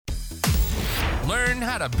Learn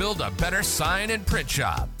how to build a better sign and print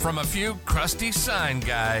shop from a few crusty sign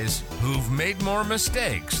guys who've made more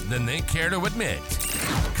mistakes than they care to admit.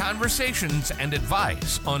 Conversations and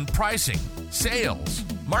advice on pricing, sales,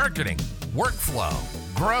 marketing, workflow,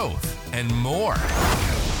 growth, and more.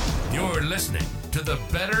 You're listening to the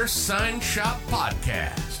Better Sign Shop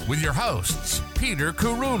Podcast with your hosts, Peter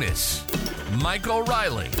Kourounis, Michael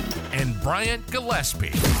Riley, and Bryant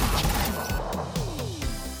Gillespie.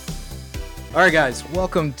 All right, guys,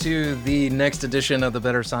 welcome to the next edition of the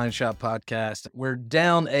Better Sign Shop Podcast. We're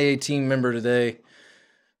down a team member today.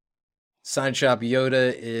 Sign Shop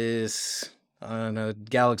Yoda is on a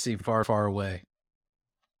galaxy far, far away.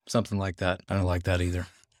 Something like that. I don't like that either.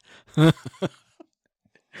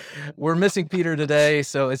 We're missing Peter today,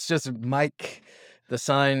 so it's just Mike, the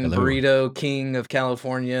sign burrito king of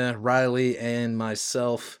California, Riley, and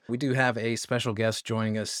myself. We do have a special guest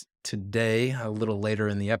joining us today, a little later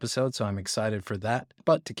in the episode, so I'm excited for that.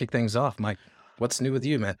 But to kick things off, Mike, what's new with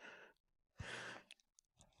you, man?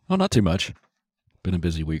 Oh, not too much. Been a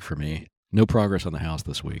busy week for me. No progress on the house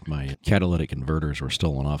this week. My catalytic converters were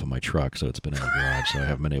stolen off of my truck, so it's been in the garage, so I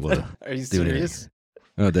haven't been able to Are you do serious? anything.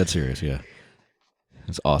 Oh, dead serious, yeah.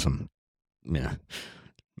 It's awesome. Yeah.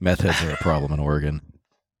 Meth heads are a problem in Oregon.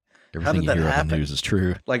 Everything you hear on the news is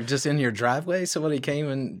true. Like just in your driveway? Somebody came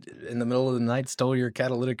and in the middle of the night stole your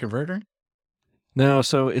catalytic converter? No,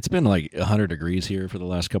 so it's been like 100 degrees here for the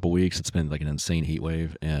last couple of weeks. It's been like an insane heat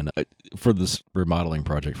wave. And for this remodeling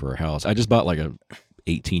project for our house, I just bought like a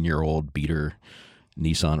 18-year-old beater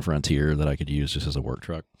Nissan Frontier that I could use just as a work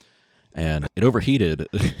truck. And it overheated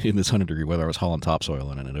in this 100-degree weather. I was hauling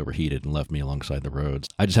topsoil in it, and it overheated and left me alongside the roads.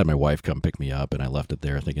 I just had my wife come pick me up, and I left it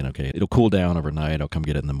there thinking, okay, it'll cool down overnight. I'll come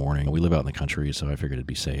get it in the morning. We live out in the country, so I figured it'd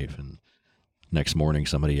be safe. And next morning,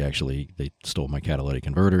 they stole my catalytic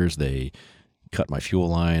converters. They cut my fuel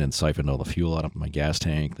line and siphoned all the fuel out of my gas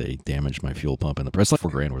tank. They damaged my fuel pump in the press. Like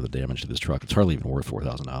 $4,000 worth of damage to this truck. It's hardly even worth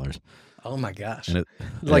 $4,000. Oh my gosh! And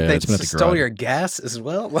they stole your gas as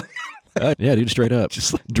well. Yeah, dude, straight up,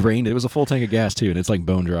 just like drained. It was a full tank of gas too, and it's like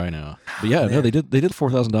bone dry now. But yeah, no, they did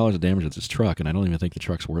 $4,000 of damage to this truck, and I don't even think the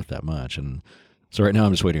truck's worth that much. And so right now,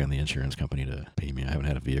 I'm just waiting on the insurance company to pay me. I haven't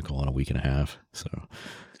had a vehicle in a week and a half, so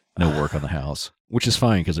no work on the house, which is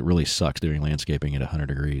fine because it really sucks doing landscaping at 100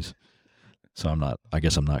 degrees. So I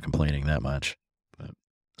guess I'm not complaining that much. But,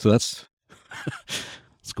 so that's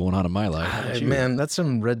what's going on in my life. Man, that's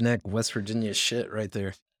some redneck West Virginia shit right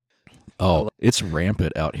there. Oh, it's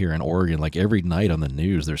rampant out here in Oregon. Like every night on the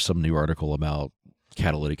news, there's some new article about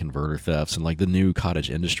catalytic converter thefts and like the new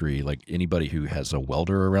cottage industry. Like anybody who has a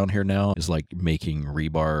welder around here now is like making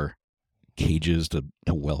rebar cages to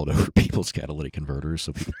weld over people's catalytic converters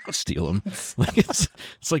so people don't steal them. Like it's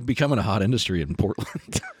like becoming a hot industry in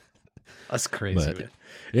Portland. That's crazy. But,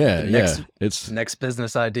 yeah, it's next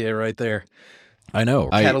business idea right there. I know.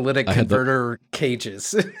 Catalytic converter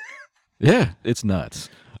cages. Yeah, it's nuts.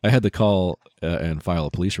 I had to call and file a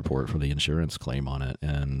police report for the insurance claim on it,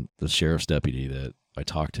 and the sheriff's deputy that I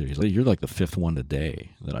talked to, he's like, "You're like the fifth one today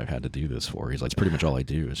that I've had to do this for." He's like, "It's pretty much all I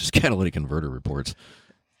do. It's just catalytic converter reports."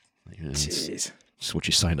 Jeez. It's what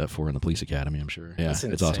you signed up for in the police academy, I'm sure. Yeah,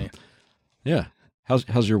 it's awesome. Yeah.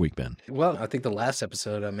 How's your week been? Well, I think the last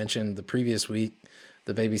episode I mentioned the previous week,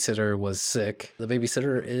 the babysitter was sick. The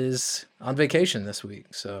babysitter is on vacation this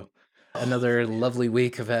week, so another lovely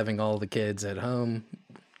week of having all the kids at home,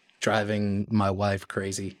 driving my wife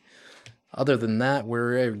crazy. Other than that,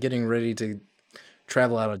 we're getting ready to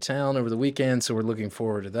travel out of town over the weekend, so we're looking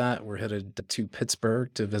forward to that. We're headed to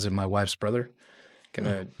Pittsburgh to visit my wife's brother.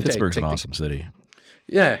 Pittsburgh's an awesome city.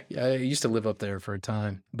 Yeah, I used to live up there for a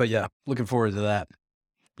time. But yeah, looking forward to that.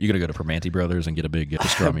 You got to go to Primanti Brothers and get a big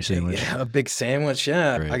pastrami sandwich? Yeah, a big sandwich,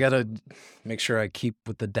 yeah. Great. I got to make sure I keep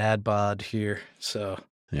with the dad bod here, so.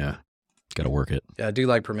 Yeah, got to work it. Yeah, I do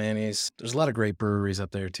like Primanti's. There's a lot of great breweries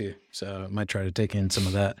up there, too, so I might try to take in some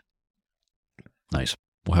of that. Nice.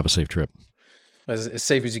 We'll have a safe trip. As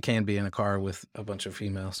safe as you can be in a car with a bunch of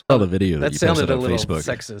females. I saw the video that you posted sounded on a little Facebook.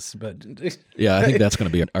 Sexist, but yeah, I think that's going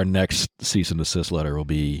to be our next cease and desist letter. Will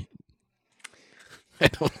be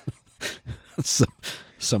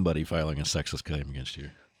somebody filing a sexist claim against you.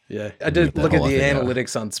 Yeah, I did look at the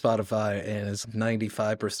analytics on Spotify, and it's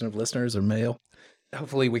 95% of listeners are male.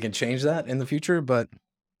 Hopefully, we can change that in the future, but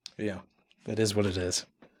yeah, it is what it is.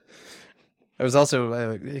 It was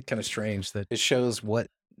also kind of strange that it shows what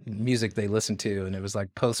music they listen to, and it was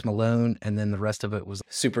like Post Malone, and then the rest of it was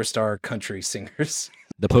superstar country singers.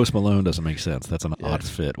 The Post Malone doesn't make sense. That's an odd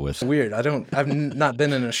fit with. Weird. I've not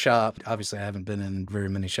been in a shop. Obviously, I haven't been in very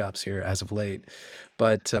many shops here as of late,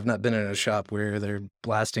 but I've not been in a shop where they're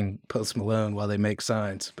blasting Post Malone while they make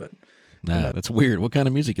signs. But Nah, that's weird. What kind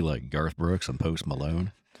of music you like? Garth Brooks and Post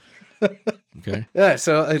Malone? Okay. Yeah,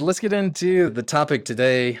 so let's get into the topic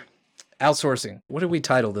today. Outsourcing. What did we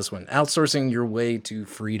title this one? Outsourcing your way to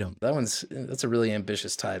freedom. That's a really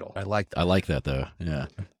ambitious title. I like that. I like that though. Yeah.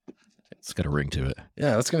 It's got a ring to it.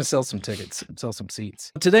 Yeah, that's going to sell some tickets, sell some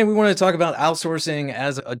seats. Today, we want to talk about outsourcing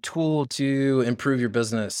as a tool to improve your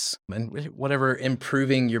business and whatever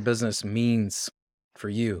improving your business means for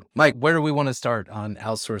you. Mike, where do we want to start on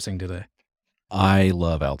outsourcing today? I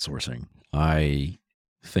love outsourcing. I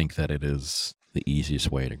think that it is the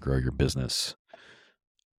easiest way to grow your business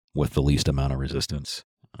with the least amount of resistance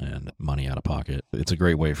and money out of pocket. It's a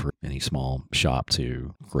great way for any small shop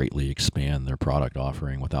to greatly expand their product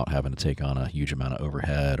offering without having to take on a huge amount of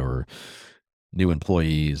overhead or new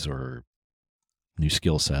employees or new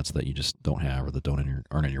skill sets that you just don't have or that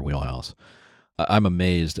aren't in your wheelhouse. I'm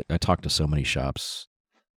amazed. I talk to so many shops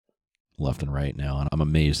left and right now, and I'm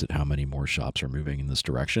amazed at how many more shops are moving in this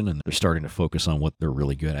direction, and they're starting to focus on what they're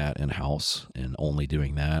really good at in-house and only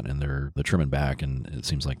doing that, and they're trimming back, and it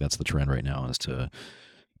seems like that's the trend right now, is to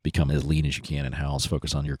become as lean as you can in-house,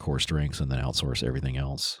 focus on your core strengths, and then outsource everything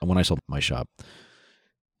else. When I sold my shop,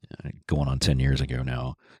 going on 10 years ago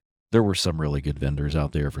now, there were some really good vendors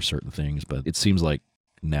out there for certain things, but it seems like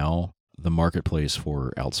now the marketplace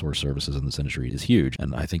for outsourced services in this industry is huge.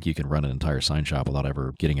 And I think you can run an entire sign shop without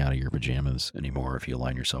ever getting out of your pajamas anymore if you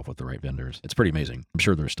align yourself with the right vendors. It's pretty amazing. I'm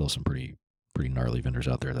sure there's still some pretty gnarly vendors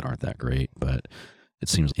out there that aren't that great, but it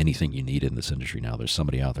seems anything you need in this industry now, there's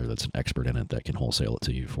somebody out there that's an expert in it that can wholesale it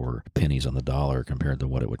to you for pennies on the dollar compared to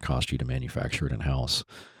what it would cost you to manufacture it in-house.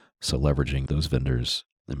 So leveraging those vendors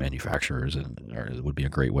and manufacturers would be a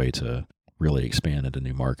great way to really expand into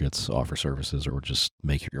new markets, offer services, or just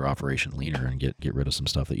make your operation leaner and get rid of some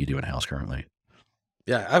stuff that you do in-house currently.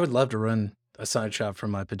 Yeah, I would love to run a side shop from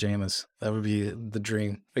my pajamas. That would be the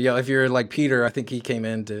dream. But yeah, if you're like Peter, I think he came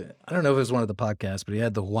into, I don't know if it was one of the podcasts, but he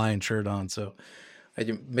had the Hawaiian shirt on. So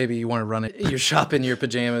maybe you want to run your shop in your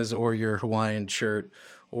pajamas or your Hawaiian shirt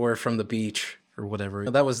or from the beach or whatever.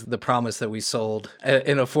 That was the promise that we sold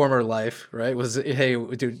in a former life, right? Was, hey,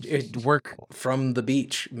 dude, work from the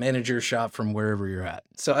beach, manage your shop from wherever you're at.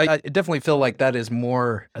 So I definitely feel like that is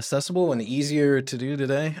more accessible and easier to do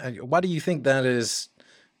today. Why do you think that has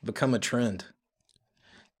become a trend?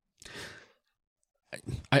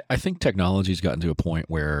 I think technology's gotten to a point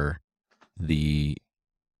where the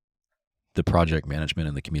project management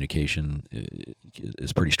and the communication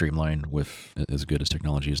is pretty streamlined with as good as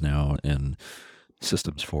technology is now, and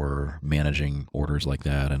systems for managing orders like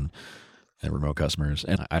that and remote customers.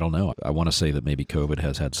 And I don't know. I want to say that maybe COVID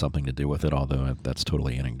has had something to do with it, although that's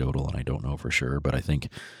totally anecdotal and I don't know for sure. But I think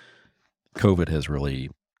COVID has really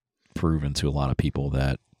proven to a lot of people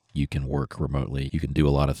that you can work remotely. You can do a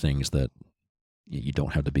lot of things that you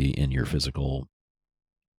don't have to be in your physical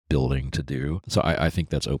building to do. So I think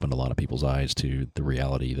that's opened a lot of people's eyes to the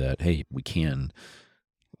reality that, hey, we can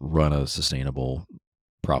run a sustainable,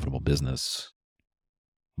 profitable business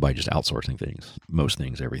by just outsourcing things, most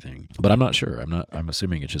things, everything. But I'm not sure. I'm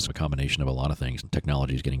assuming it's just a combination of a lot of things.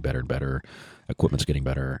 Technology is getting better and better, equipment's getting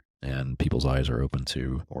better, and people's eyes are open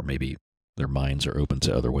to, or maybe their minds are open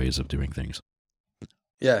to other ways of doing things.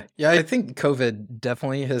 Yeah. I think COVID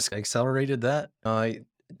definitely has accelerated that.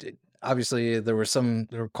 Obviously, there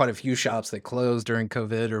were quite a few shops that closed during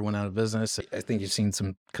COVID or went out of business. I think you've seen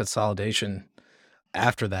some consolidation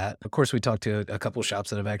after that. Of course, we talked to a couple of shops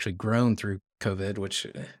that have actually grown through COVID, which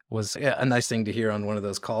was a nice thing to hear on one of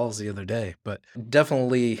those calls the other day. But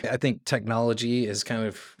definitely, I think technology is kind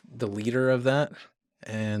of the leader of that,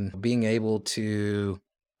 and being able to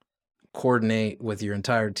coordinate with your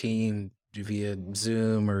entire team via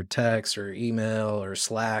Zoom or text or email or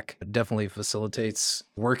Slack definitely facilitates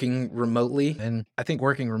working remotely. And I think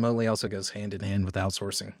working remotely also goes hand in hand with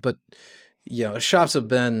outsourcing. But, shops have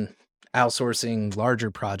been outsourcing larger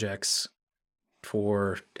projects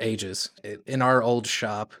for ages. In our old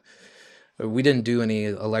shop, we didn't do any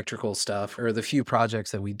electrical stuff, or the few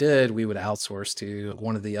projects that we did, we would outsource to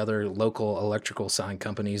one of the other local electrical sign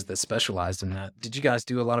companies that specialized in that. Did you guys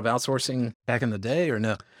do a lot of outsourcing back in the day or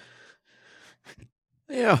no?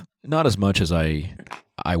 Yeah, not as much as I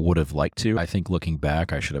would have liked to. I think looking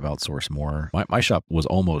back, I should have outsourced more. My shop was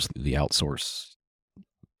almost the outsourcer,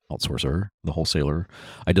 the wholesaler.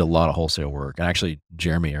 I did a lot of wholesale work. And actually,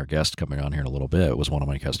 Jeremy, our guest coming on here in a little bit, was one of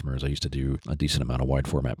my customers. I used to do a decent amount of wide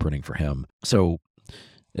format printing for him. So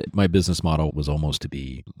my business model was almost to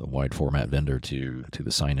be a wide format vendor to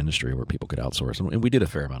the sign industry where people could outsource. And we did a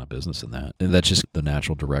fair amount of business in that. And that's just the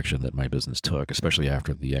natural direction that my business took, especially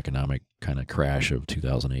after the economic kind of crash of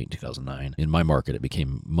 2008, 2009. In my market, it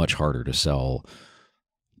became much harder to sell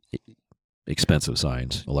expensive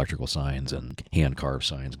signs, electrical signs, and hand carved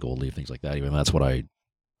signs, gold leaf, things like that. Even that's what I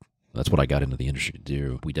got into the industry to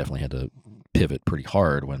do. We definitely had to pivot pretty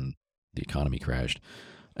hard when the economy crashed,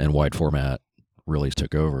 and wide format really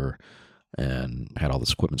took over and had all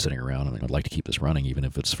this equipment sitting around. And I'd like to keep this running, even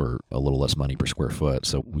if it's for a little less money per square foot.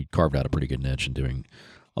 So we carved out a pretty good niche in doing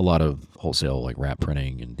a lot of wholesale, like wrap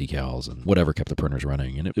printing and decals and whatever kept the printers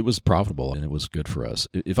running. And it was profitable and it was good for us.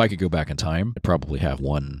 If I could go back in time, I'd probably have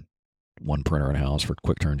one printer in house for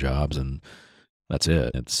quick turn jobs, and that's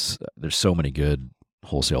it. There's so many good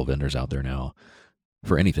wholesale vendors out there now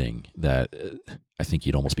for anything that I think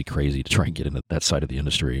you'd almost be crazy to try and get into that side of the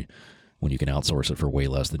industry when you can outsource it for way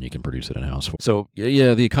less than you can produce it in house. So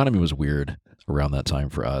yeah, the economy was weird around that time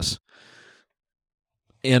for us,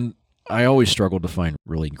 and I always struggled to find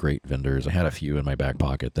really great vendors. I had a few in my back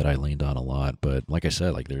pocket that I leaned on a lot, but like I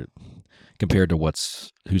said, like they're compared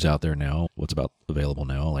to who's out there now, what's about available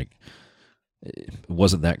now, like it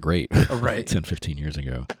wasn't that great. Right. 10, 15 years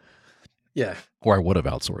ago. Yeah. Or I would have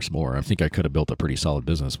outsourced more. I think I could have built a pretty solid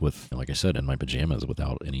business with, like I said, in my pajamas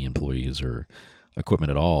without any employees or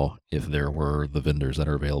equipment at all if there were the vendors that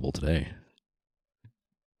are available today.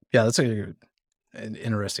 Yeah, that's an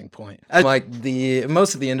interesting point. Like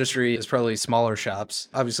most of the industry is probably smaller shops.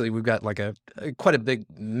 Obviously, we've got like quite a big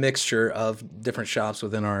mixture of different shops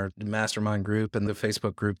within our mastermind group and the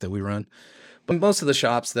Facebook group that we run. But most of the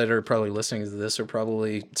shops that are probably listening to this are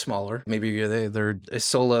probably smaller. Maybe they're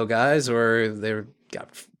solo guys, or they've got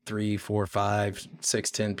 3, 4, 5,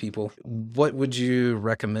 6, 10 people. What would you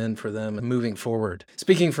recommend for them moving forward?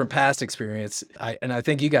 Speaking from past experience, I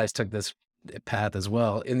think you guys took this path as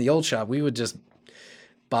well. In the old shop, we would just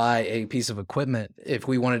buy a piece of equipment. If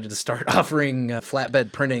we wanted to start offering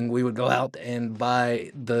flatbed printing, we would go out and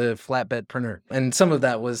buy the flatbed printer. And some of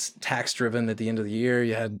that was tax driven. At the end of the year,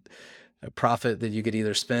 you had a profit that you could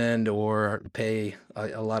either spend or pay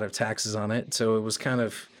a lot of taxes on it. So it was kind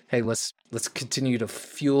of, hey, let's continue to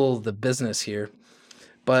fuel the business here.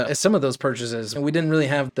 But some of those purchases, we didn't really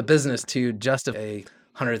have the business to justify a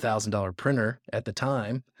 $100,000 printer at the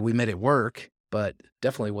time. We made it work, but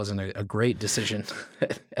definitely wasn't a great decision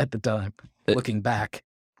at the time, looking back.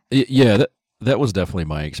 Yeah, that was definitely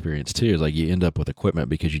my experience too. Is like you end up with equipment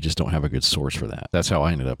because you just don't have a good source for that. That's how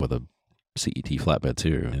I ended up with a CET flatbed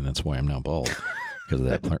too, and that's why I'm now bald because of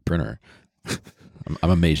that printer. I'm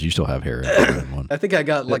amazed you still have hair in one. I think I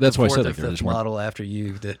got like that's the why I fourth said or like, fifth model after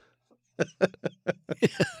you did.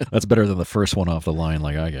 That's better than the first one off the line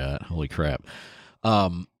like I got. Holy crap.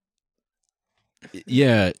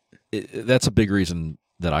 Yeah, that's a big reason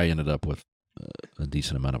that I ended up with a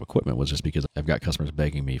decent amount of equipment, was just because I've got customers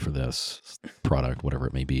begging me for this product, whatever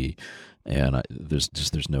it may be, and there's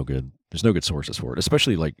no good sources for it.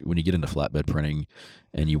 Especially like when you get into flatbed printing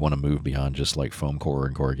and you want to move beyond just like foam core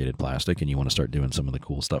and corrugated plastic, and you want to start doing some of the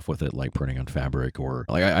cool stuff with it, like printing on fabric. Or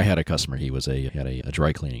like I had a customer, he had a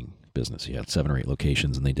dry cleaning business. He had 7 or 8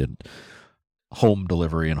 locations, and they did home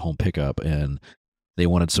delivery and home pickup, and they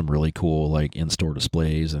wanted some really cool like in-store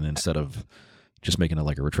displays. And instead of just making it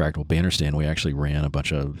like a retractable banner stand, we actually ran a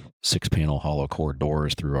bunch of 6-panel hollow core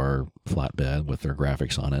doors through our flatbed with their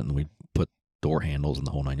graphics on it, and we put door handles in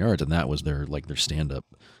the whole 9 yards. And that was their stand-up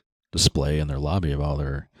display in their lobby of all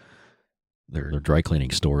their dry cleaning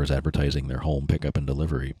stores advertising their home pickup and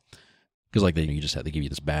delivery. Because like they give you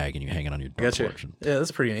this bag and you hang it on your door porch. Yeah,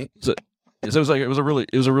 that's pretty neat. So it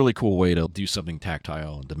was a really cool way to do something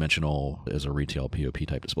tactile and dimensional as a retail POP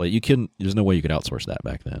type display. There's no way you could outsource that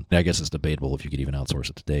back then. And I guess it's debatable if you could even outsource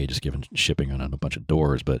it today, just given shipping on a bunch of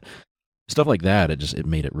doors. But stuff like that, it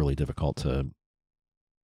made it really difficult to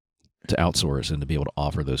outsource and to be able to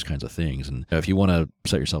offer those kinds of things. And if you want to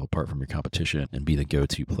set yourself apart from your competition and be the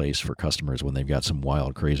go-to place for customers when they've got some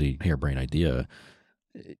wild, crazy, harebrained idea,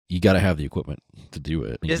 you got to have the equipment to do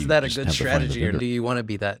it. Is that a good strategy, or do you want to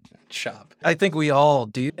be that shop? I think we all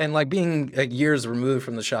do. And like being years removed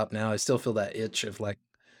from the shop now, I still feel that itch of like,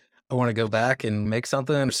 I want to go back and make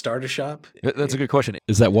something or start a shop. That's a good question.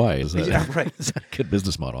 Is that why? Is that, yeah, right. Is that a good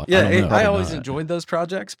business model? Yeah, I don't know. I always enjoyed those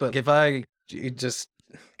projects, but if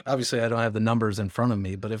obviously I don't have the numbers in front of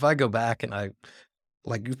me, but if I go back and I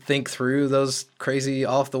like think through those crazy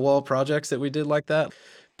off the wall projects that we did like that,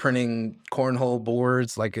 printing cornhole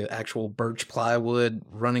boards, like actual birch plywood,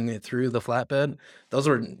 running it through the flatbed. Those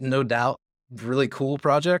were no doubt really cool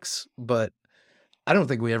projects, but I don't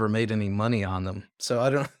think we ever made any money on them. So I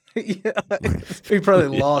don't, we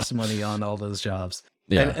probably lost money on all those jobs.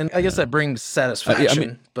 Yeah, and I guess that brings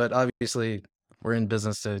satisfaction, but obviously we're in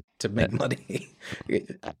business to make money.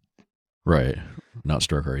 Right. Not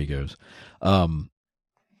stroke our egos.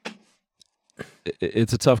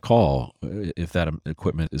 it's a tough call if that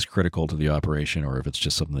equipment is critical to the operation or if it's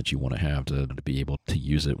just something that you want to have to be able to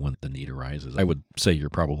use it when the need arises. I would say you're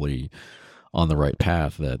probably on the right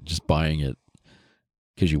path, that just buying it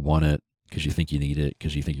because you want it, because you think you need it,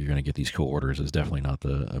 because you think you're going to get these cool orders is definitely not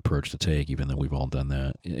the approach to take, even though we've all done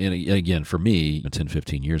that. And again, for me, 10,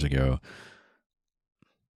 15 years ago,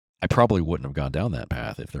 I probably wouldn't have gone down that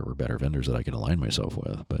path if there were better vendors that I could align myself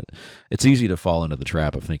with. But it's easy to fall into the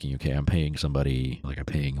trap of thinking, okay, I'm paying somebody, like I'm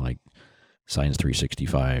paying like Science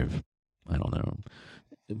 365, I don't know,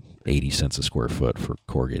 80 cents a square foot for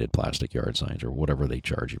corrugated plastic yard signs or whatever they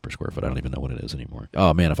charge you per square foot. I don't even know what it is anymore.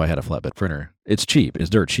 Oh man, if I had a flatbed printer, it's cheap. It's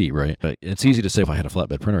dirt cheap, right? But it's easy to say if I had a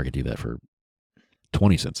flatbed printer, I could do that for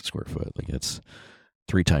 20 cents a square foot. Like it's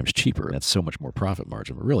 3 times cheaper. That's so much more profit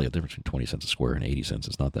margin. But really, a difference between 20 cents a square and 80 cents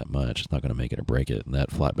is not that much. It's not going to make it or break it. And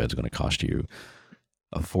that flatbed's going to cost you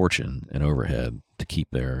a fortune in overhead to keep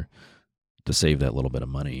there, to save that little bit of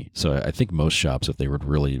money. So I think most shops, if they were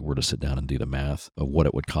to sit down and do the math of what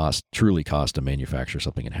it would truly cost to manufacture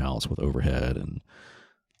something in-house with overhead and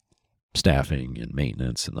staffing and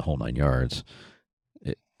maintenance and the whole 9 yards,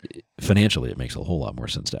 financially, it makes a whole lot more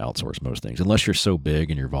sense to outsource most things, unless you're so big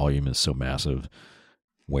and your volume is so massive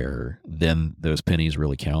where then those pennies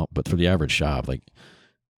really count. But for the average shop, like,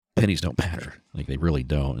 pennies don't matter. Like, they really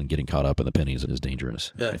don't. And getting caught up in the pennies is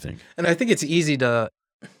dangerous, I think. And I think it's easy to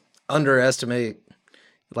underestimate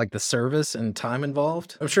like the service and time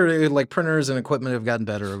involved. I'm sure like printers and equipment have gotten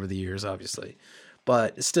better over the years, obviously,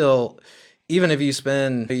 but still, even if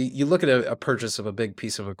you look at a purchase of a big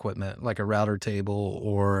piece of equipment, like a router table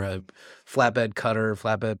or a flatbed cutter,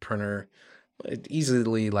 flatbed printer,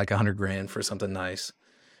 easily like $100,000 for something nice.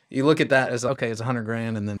 You look at that as, okay, it's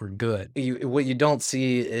 $100,000 and then we're good. What you don't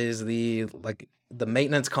see is the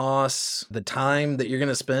maintenance costs, the time that you're going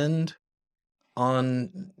to spend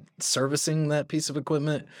on servicing that piece of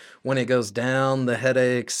equipment when it goes down, the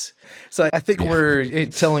headaches. So I think we're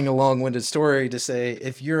telling a long-winded story to say,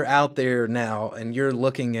 if you're out there now and you're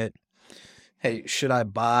looking at, hey, should I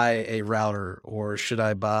buy a router or should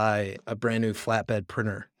I buy a brand new flatbed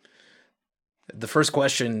printer? The first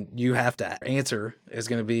question you have to answer is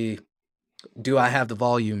going to be, do I have the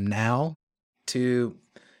volume now to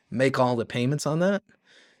make all the payments on that?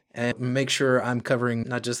 And make sure I'm covering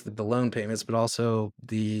not just the loan payments, but also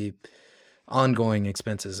the ongoing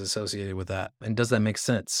expenses associated with that. And does that make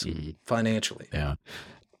sense financially? Yeah.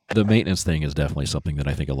 The maintenance thing is definitely something that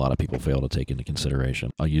I think a lot of people fail to take into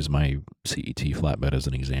consideration. I'll use my CET flatbed as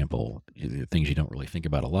an example. Things you don't really think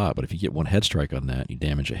about a lot, but if you get one head strike on that and you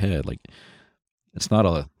damage a head, like it's not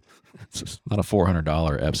a $400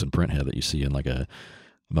 Epson print head that you see in like a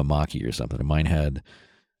Mamaki or something. Mine had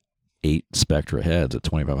 8 Spectra heads at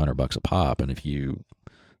 $2,500 a pop, and if you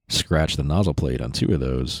scratch the nozzle plate on 2 of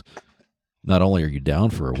those, not only are you down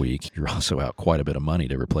for a week, you're also out quite a bit of money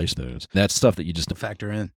to replace those. That's stuff that you just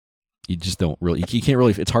factor in. You just don't really, you can't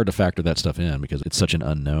really, it's hard to factor that stuff in because it's such an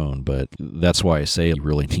unknown. But that's why I say you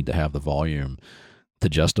really need to have the volume to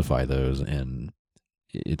justify those. And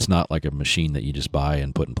it's not like a machine that you just buy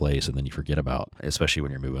and put in place and then you forget about, especially when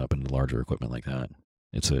you're moving up into larger equipment like that.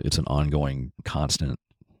 It's an ongoing, constant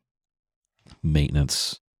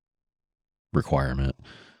maintenance requirement,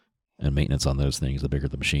 and maintenance on those things, the bigger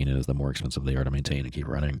the machine is, the more expensive they are to maintain and keep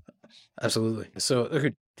running. Absolutely. So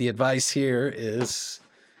the advice here is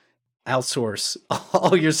outsource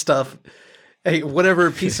all your stuff. Hey,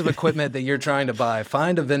 whatever piece of equipment that you're trying to buy,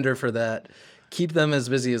 find a vendor for that. Keep them as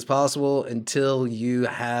busy as possible until you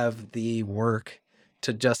have the work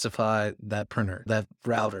to justify that printer, that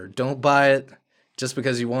router. Don't buy it just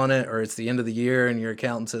because you want it, or it's the end of the year and your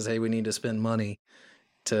accountant says, hey, we need to spend money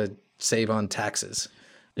to save on taxes.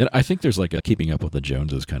 And I think there's like a keeping up with the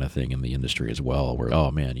Joneses kind of thing in the industry as well, where,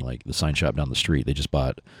 oh man, like the sign shop down the street, they just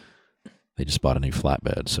bought a new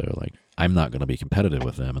flatbed. So like, I'm not going to be competitive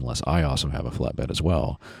with them unless I also have a flatbed as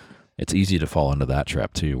well. It's easy to fall into that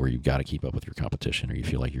trap too, where you've got to keep up with your competition or you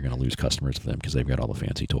feel like you're going to lose customers to them because they've got all the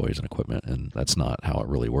fancy toys and equipment. And that's not how it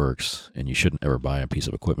really works. And you shouldn't ever buy a piece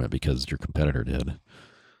of equipment because your competitor did,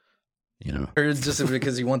 you know. Or just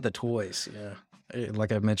because you want the toys. Yeah.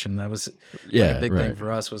 Like I mentioned, that was a big thing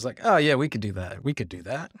for us was like, oh yeah, we could do that. We could do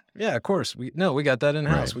that. Yeah, of course. We got that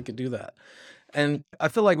in-house. Right. We could do that. And I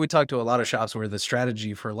feel like we talk to a lot of shops where the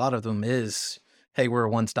strategy for a lot of them is, hey, we're a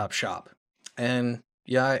one-stop shop. And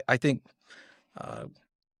yeah, I think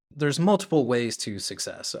there's multiple ways to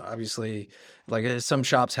success. Obviously, like some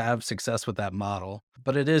shops have success with that model,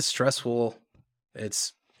 but it is stressful.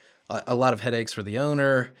 It's a lot of headaches for the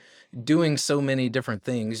owner. Doing so many different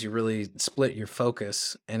things, you really split your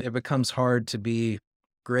focus, and it becomes hard to be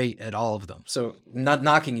great at all of them. So not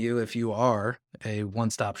knocking you if you are a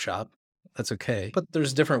one-stop shop. That's okay. But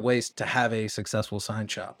there's different ways to have a successful sign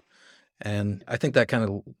shop. And I think that kind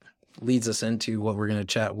of leads us into what we're going to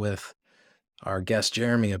chat with our guest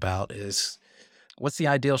Jeremy about is what's the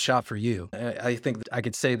ideal shop for you? I think I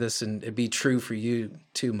could say this and it'd be true for you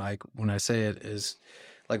too, Mike, when I say it is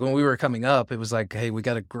like when we were coming up, it was like, hey, we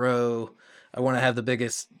got to grow. I want to have the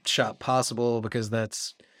biggest shop possible because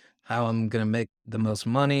that's how I'm going to make the most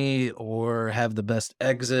money or have the best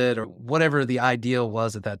exit or whatever the ideal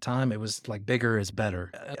was at that time. It was like bigger is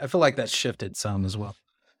better. I feel like that shifted some as well.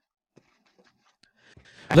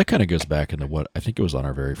 That kind of goes back into what I think it was on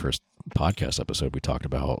our very first podcast episode. We talked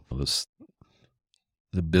about this,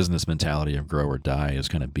 the business mentality of grow or die is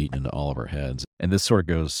kind of beaten into all of our heads. And this sort of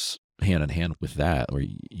goes hand in hand with that, where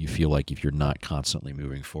you feel like if you're not constantly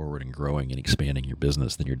moving forward and growing and expanding your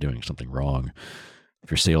business, then you're doing something wrong. If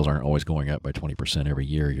your sales aren't always going up by 20% every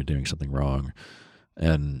year, you're doing something wrong.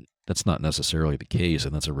 And that's not necessarily the case,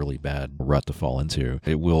 and that's a really bad rut to fall into.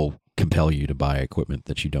 It will compel you to buy equipment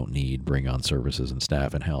that you don't need, bring on services and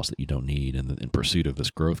staff in-house that you don't need in pursuit of this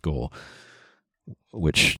growth goal,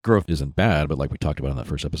 which growth isn't bad, but like we talked about in that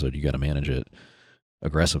first episode, you got to manage it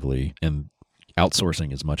aggressively. And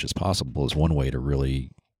outsourcing as much as possible is one way to really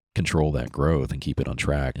control that growth and keep it on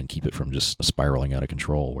track and keep it from just spiraling out of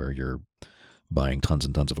control where you're buying tons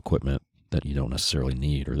and tons of equipment that you don't necessarily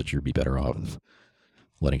need or that you'd be better off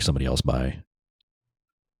letting somebody else buy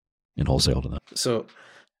in wholesale to them. So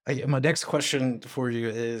my next question for you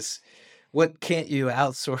is, what can't you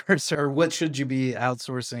outsource or what should you be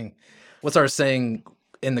outsourcing? What's our saying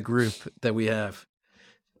in the group that we have?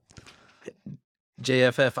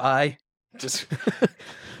 JFFI? Just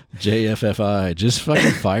JFFI, just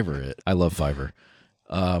fucking Fiverr it. I love Fiverr.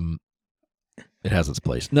 It has its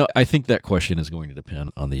place. No, I think that question is going to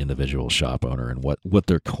depend on the individual shop owner and what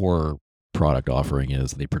their core product offering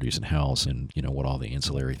is they produce in-house and, you know, what all the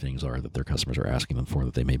ancillary things are that their customers are asking them for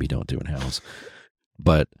that they maybe don't do in-house.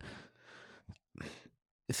 But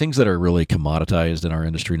things that are really commoditized in our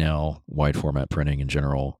industry now, wide format printing in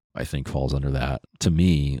general, I think falls under that. To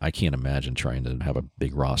me, I can't imagine trying to have a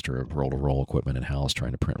big roster of roll-to-roll equipment in-house,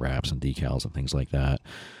 trying to print wraps and decals and things like that.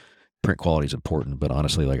 Print quality is important, but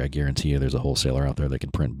honestly, like I guarantee you there's a wholesaler out there that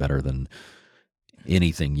can print better than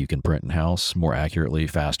anything you can print in-house, more accurately,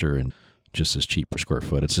 faster, and just as cheap per square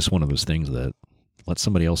foot. It's just one of those things that let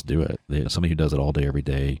somebody else do it. Somebody who does it all day, every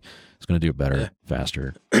day is going to do it better,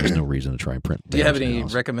 faster. There's no reason to try and print. Do you have any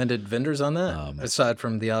recommended vendors on that, aside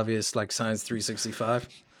from the obvious like Science 365?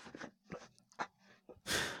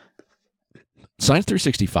 Science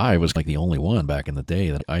 365 was like the only one back in the day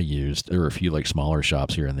that I used. There were a few like smaller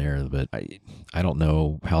shops here and there, but I don't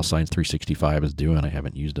know how Science 365 is doing. I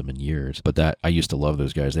haven't used them in years, but I used to love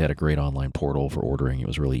those guys. They had a great online portal for ordering. It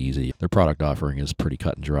was really easy. Their product offering is pretty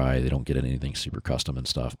cut and dry. They don't get anything super custom and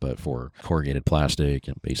stuff, but for corrugated plastic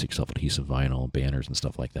and basic self-adhesive vinyl, banners and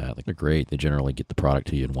stuff like that, like they're great. They generally get the product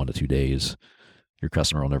to you in 1 to 2 days. Your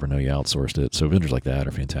customer will never know you outsourced it. So vendors like that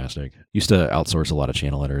are fantastic. Used to outsource a lot of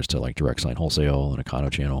channel letters to like Direct Sign Wholesale and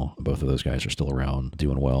Econo Channel. Both of those guys are still around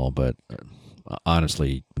doing well, but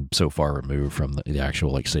honestly, so far removed from the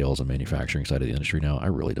actual like sales and manufacturing side of the industry now, I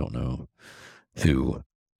really don't know who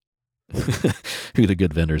the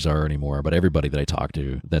good vendors are anymore. But everybody that I talk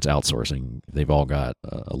to that's outsourcing, they've all got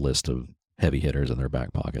a list of heavy hitters in their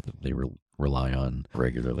back pocket that they rely on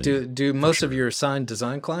regularly. Do most of your signed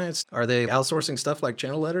design clients, are they outsourcing stuff like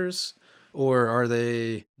channel letters, or are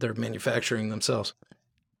they're manufacturing themselves?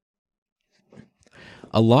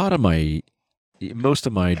 Most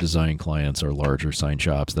of my design clients are larger sign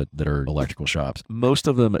shops that are electrical shops. Most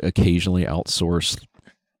of them occasionally outsource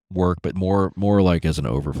work, but more like as an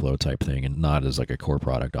overflow type thing and not as like a core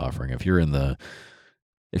product offering. If you're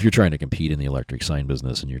trying to compete in the electric sign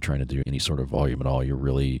business and you're trying to do any sort of volume at all, you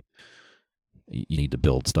need to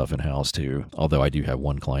build stuff in-house too. Although I do have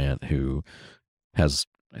one client who has,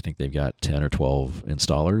 I think they've got 10 or 12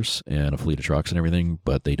 installers and a fleet of trucks and everything,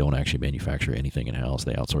 but they don't actually manufacture anything in-house.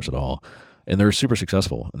 They outsource it all. And they're super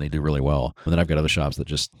successful and they do really well. And then I've got other shops that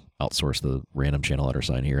just outsource the random channel letter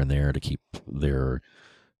sign here and there to keep their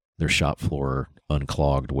shop floor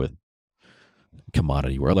unclogged with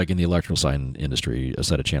commodity, where like in the electrical sign industry, a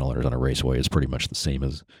set of channel letters on a raceway is pretty much the same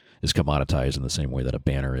as commoditized in the same way that a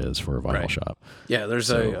banner is for a vinyl shop. Yeah, there's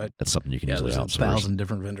that's something you can easily outsource. 1,000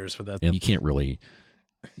 different vendors for that. And you can't really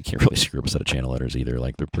screw up a set of channel letters either.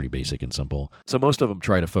 Like they're pretty basic and simple. So most of them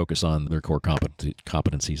try to focus on their core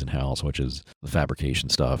competencies in house, which is the fabrication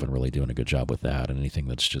stuff and really doing a good job with that. And anything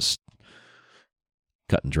that's just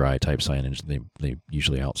cut and dry type signage, they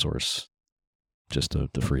usually outsource just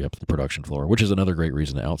to free up the production floor, which is another great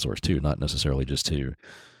reason to outsource too, not necessarily just to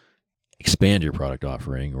expand your product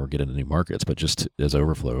offering or get into new markets, but just as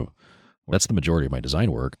overflow. That's the majority of my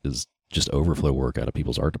design work is just overflow work out of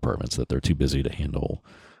people's art departments that they're too busy to handle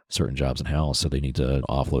certain jobs in-house. So they need to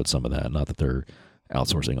offload some of that. Not that they're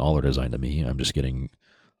outsourcing all their design to me. I'm just getting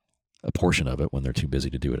a portion of it when they're too busy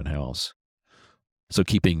to do it in-house. So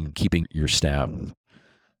keeping your staff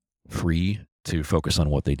free to focus on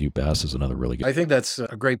what they do best is another really good. I think that's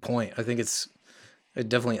a great point. I think it's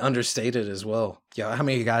definitely understated as well. Yeah, how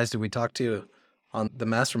many guys do we talk to on the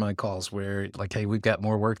mastermind calls where like, hey, we've got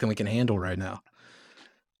more work than we can handle right now?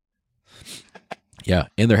 Yeah,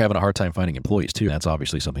 and they're having a hard time finding employees too. That's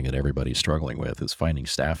obviously something that everybody's struggling with is finding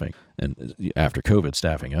staffing. And after COVID,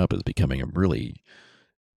 staffing up is becoming a really,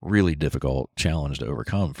 really difficult challenge to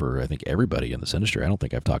overcome for, I think, everybody in this industry. I don't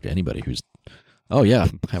think I've talked to anybody who's, oh yeah,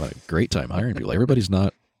 having a great time hiring people. Everybody's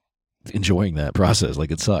not enjoying that process.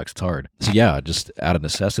 Like, it sucks. It's hard. So yeah, just out of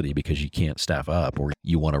necessity because you can't staff up or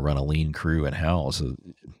you want to run a lean crew in-house,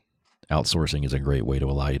 outsourcing is a great way to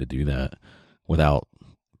allow you to do that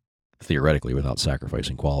theoretically without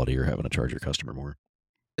sacrificing quality or having to charge your customer more.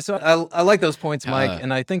 So I like those points, Mike,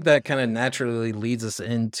 and I think that kind of naturally leads us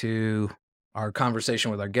into our conversation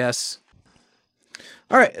with our guests.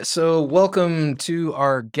 All right, so welcome to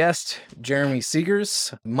our guest, Jeremy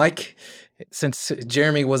Seegers. Mike, since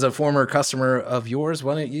Jeremy was a former customer of yours,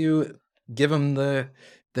 why don't you give him the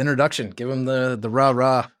introduction, give him the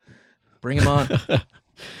rah-rah, bring him on.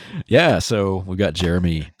 Yeah, so we've got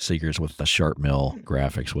Jeremy Seegers with the Sharp Mill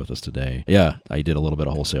Graphics with us today. Yeah, I did a little bit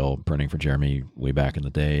of wholesale printing for Jeremy way back in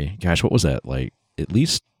the day. Gosh, what was that? Like at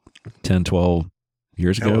least 10, 12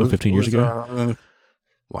 years ago, 15 years ago?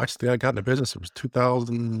 Well, actually, I got into business. It was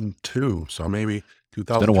 2002, so maybe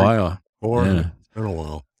 2003. It's been a while. Yeah. It's been a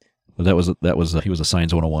while. Well, that was he was a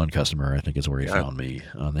Signs 101 customer, I think is where he found me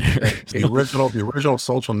on there. The original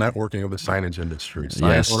social networking of the signage industry,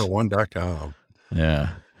 signs101.com. Yeah.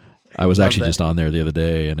 I was actually just on there the other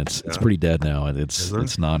day, and it's pretty dead now, and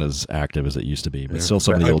it's not as active as it used to be. But still,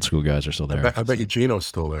 some of the old school guys are still there. I bet you Gino's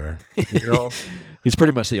still there. You know? He's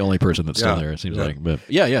pretty much the only person that's still there, it seems like. But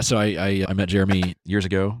yeah. So I met Jeremy years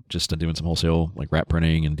ago, just doing some wholesale like wrap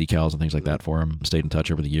printing and decals and things like that for him. Stayed in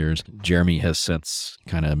touch over the years. Jeremy has since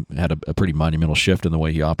kind of had a pretty monumental shift in the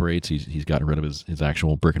way he operates. He's gotten rid of his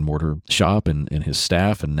actual brick and mortar shop and his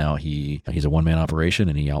staff, and now he's a one-man operation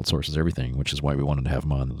and he outsources everything, which is why we wanted to have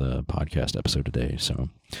him on the podcast episode today. So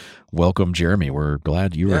welcome, Jeremy. We're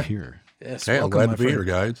glad you are here. Yes, hey, welcome, I'm glad to be here,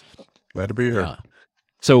 guys. Glad to be here. Yeah.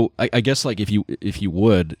 So I guess like if you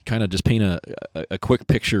would kind of just paint a quick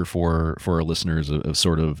picture for our listeners of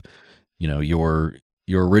sort of, you know, your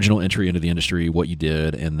original entry into the industry, what you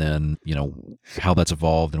did, and then, you know, how that's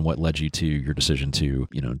evolved and what led you to your decision to,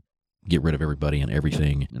 you know, get rid of everybody and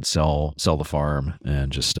everything and sell the farm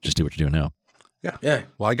and just do what you're doing now. Yeah.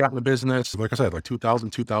 Well, I got in the business, like I said, like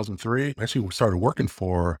 2000, 2003. Actually, we started working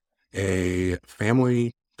for a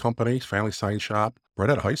family company, family sign shop right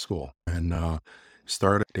out of high school. And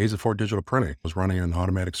started days before digital printing. I was running an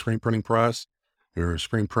automatic screen printing press. We were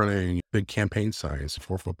screen printing big campaign signs,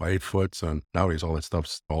 4 foot by 8 foot. And nowadays all that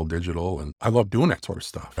stuff's all digital. And I love doing that sort of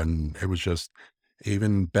stuff. And it was just,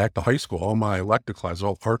 even back to high school, all my elective classes,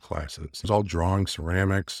 all art classes, it was all drawing,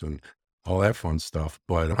 ceramics, and all that fun stuff.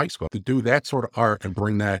 But in high school, to do that sort of art and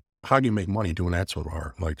bring that, how do you make money doing that sort of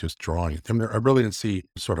art? Like just drawing. I mean, I really didn't see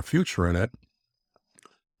sort of future in it.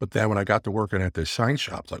 But then when I got to working at this sign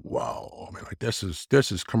shop, it's like, wow, I mean, like this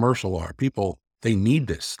is commercial art. People, they need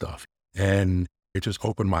this stuff. And it just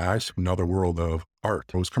opened my eyes to another world of art.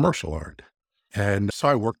 It was commercial art. And so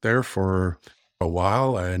I worked there for a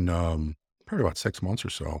while and probably about 6 months or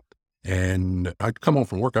so. And I'd come home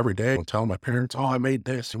from work every day and tell my parents, oh, I made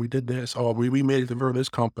this and we did this. Oh, we made it for this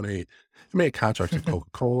company. I made contracts with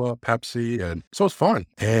Coca-Cola, Pepsi. And so it's fun.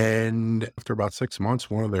 And after about 6 months,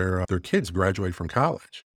 one of their kids graduated from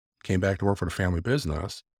college, came back to work for the family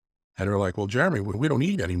business. And they're like, well, Jeremy, we don't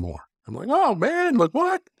need you anymore. I'm like, oh man, like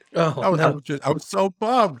what? Oh, I was so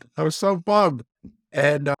bummed. I was so bummed.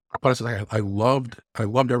 And, but I said, I loved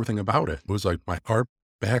everything about it. It was like my art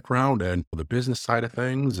background and the business side of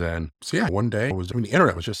things. And so, yeah, one day the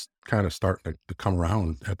internet was just kind of starting to come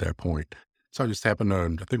around at that point. So I just happened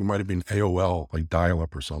to, I think it might've been AOL, like dial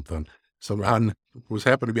up or something. So went on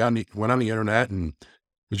the internet and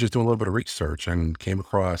was just doing a little bit of research and came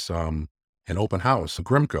across an open house, a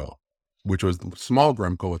Grimco, which was small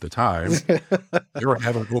Grimco at the time. They were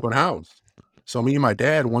having an open house. So me and my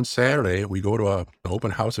dad, one Saturday, we go to an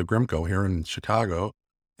open house at Grimco here in Chicago,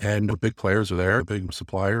 and the big players are there, the big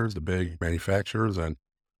suppliers, the big manufacturers, and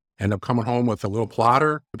end up coming home with a little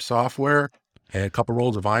plotter, software, had a couple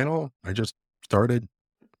rolls of vinyl. I just started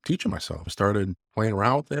teaching myself. I started playing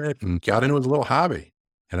around with it and got into it as a little hobby.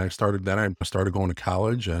 And I started going to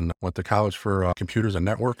college and went to college for computers and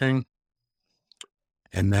networking.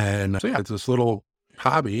 And then, so yeah, it's this little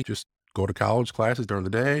hobby, just go to college classes during the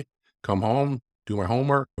day, come home, do my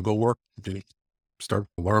homework, go work, start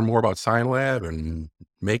to learn more about Sign Lab and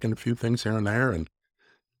making a few things here and there. And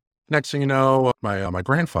next thing you know, my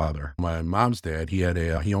grandfather, my mom's dad, he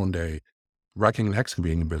owned a wrecking and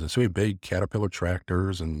excavating business. So he had big Caterpillar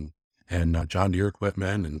tractors and John Deere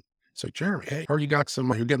equipment. And it's like, Jeremy, hey, heard you're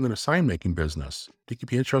getting in a sign making business. Think you'd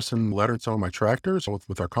be interested in lettering some of my tractors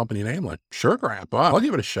with our company name? Like, sure, Grandpa, I'll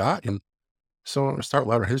give it a shot. And so I start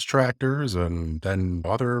lettering his tractors, and then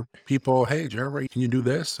other people, hey, Jeremy, can you do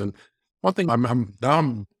this? And one thing,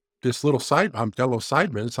 I'm this little side, I've got a little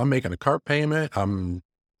side business. I'm making a car payment. I'm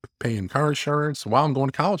paying car insurance while I'm going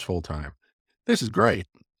to college full time. This is great.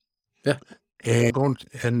 Yeah.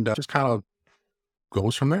 And just kind of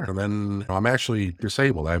goes from there. And then I'm actually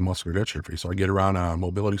disabled. I have muscular dystrophy. So I get around a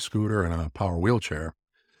mobility scooter and a power wheelchair.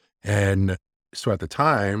 And so at the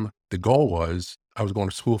time, the goal was I was going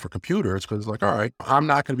to school for computers because it's like, all right, I'm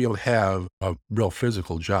not going to be able to have a real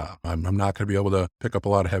physical job. I'm not going to be able to pick up a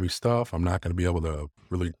lot of heavy stuff. I'm not going to be able to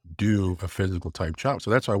really do a physical type job.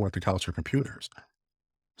 So that's why I went to college for computers.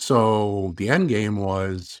 So the end game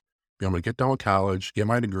was be able to get done with college, get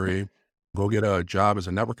my degree, go get a job as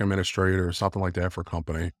a network administrator or something like that for a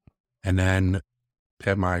company, and then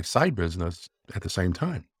have my side business at the same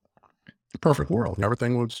time. Perfect world.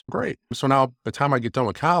 Everything was great. So now by the time I get done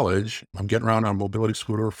with college, I'm getting around on a mobility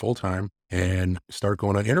scooter full time and start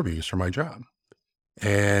going to interviews for my job.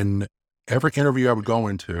 And every interview I would go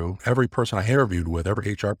into, every person I interviewed with,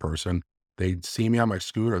 every HR person, they'd see me on my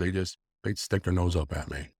scooter. They'd stick their nose up at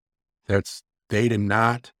me. They did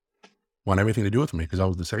not want anything to do with me because I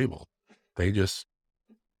was disabled. They just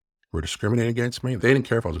were discriminating against me. They didn't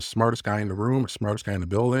care if I was the smartest guy in the room or smartest guy in the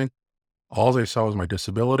building. All they saw was my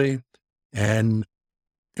disability. And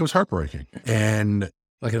it was heartbreaking. And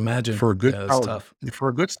I can imagine. For a good, yeah, that's tough. For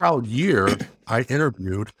a good solid year, I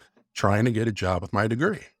interviewed trying to get a job with my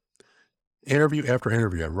degree. Interview after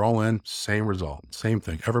interview, I roll in, same result, same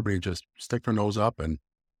thing. Everybody just stick their nose up, and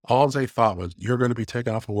all they thought was, you're going to be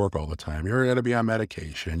taken off of work all the time. You're going to be on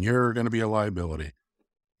medication. You're going to be a liability.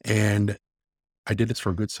 And I did this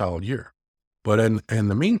for a good solid year. But in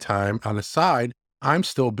the meantime, on the side, I'm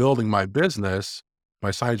still building my business, my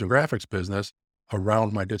science and graphics business,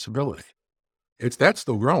 around my disability. That's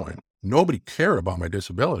still growing. Nobody cared about my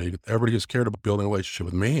disability. Everybody just cared about building a relationship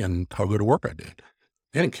with me and how good a work I did.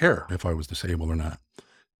 They didn't care if I was disabled or not.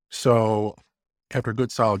 So after a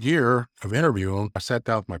good solid year of interviewing, I sat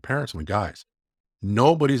down with my parents and went, guys,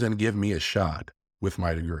 nobody's going to give me a shot with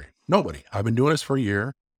my degree. Nobody. I've been doing this for a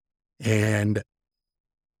year. And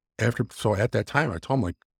so at that time, I told them,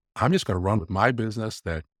 like, I'm just going to run with my business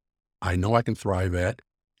that I know I can thrive at,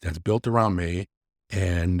 that's built around me.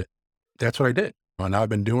 And that's what I did. And I've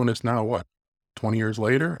been doing this now, 20 years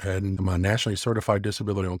later, and I'm a nationally certified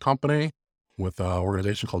disability-owned company with an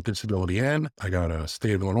organization called Disability In. I got a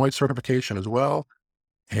state of Illinois certification as well,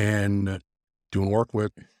 and doing work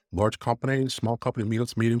with large companies, small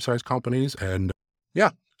companies, medium-sized companies. And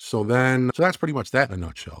yeah, so that's pretty much that in a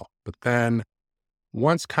nutshell. But then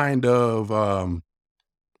once kind of,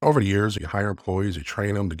 over the years, you hire employees, you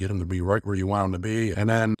train them to get them to be right where you want them to be. And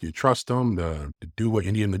then you trust them to do what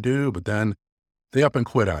you need them to do, but then they up and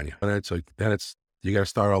quit on you. And you got to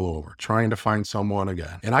start all over, trying to find someone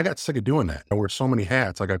again. And I got sick of doing that. I wear so many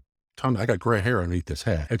hats. I got gray hair underneath this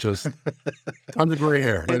hat. It's just tons of gray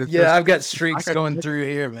hair. I've got streaks going through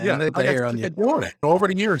here, man. Yeah, the hair on you. Doing it. Over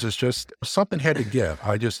the years, it's just something had to give.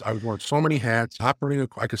 I was wearing so many hats, operating.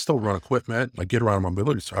 I could still run equipment, like get around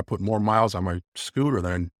mobility. So I put more miles on my scooter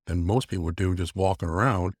than most people would do just walking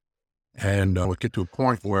around. And would get to a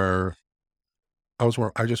point where I was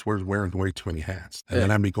wearing way too many hats. And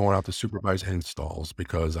then I'd be going out to supervise installs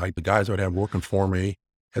because the guys I would have working for me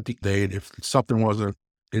at the day, if something wasn't,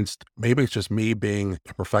 maybe it's just me being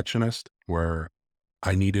a perfectionist where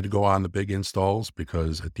I needed to go on the big installs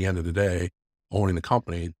because at the end of the day, owning the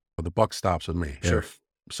company, the buck stops with me. Sure. If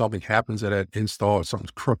something happens at that install or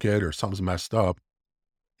something's crooked or something's messed up,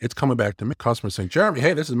 it's coming back to me. Customers saying, Jeremy,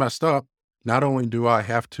 hey, this is messed up. Not only do I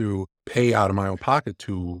have to pay out of my own pocket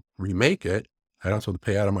to remake it, I also have to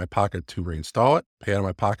pay out of my pocket to reinstall it, pay out of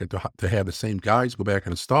my pocket to have the same guys go back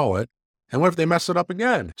and install it. And what if they mess it up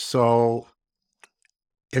again? So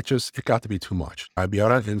it got to be too much. I'd be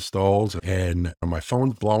out on installs and my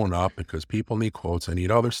phone's blowing up because people need quotes. I need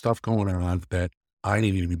other stuff going on that I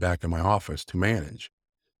needed to be back in my office to manage.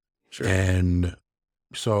 Sure. And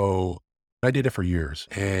so I did it for years.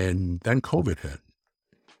 And then COVID hit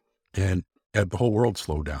and the whole world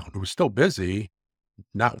slowed down. It was still busy,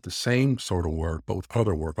 not with the same sort of work, but with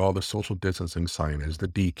other work, all the social distancing signage, the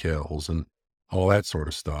decals and all that sort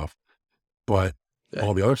of stuff. But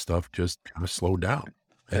all the other stuff just kind of slowed down.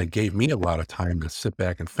 And it gave me a lot of time to sit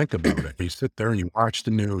back and think about it. You sit there and you watch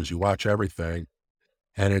the news, you watch everything.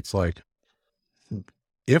 And it's like,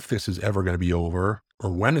 if this is ever going to be over or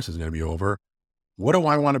when this is going to be over, what do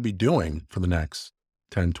I want to be doing for the next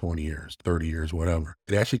 10, 20 years, 30 years, whatever?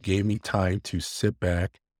 It actually gave me time to sit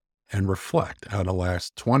back and reflect on the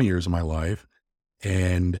last 20 years of my life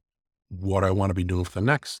and what I want to be doing for the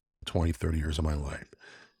next 20, 30 years of my life.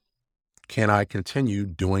 Can I continue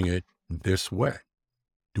doing it this way?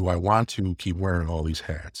 Do I want to keep wearing all these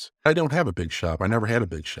hats? I don't have a big shop. I never had a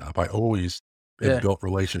big shop. I always have built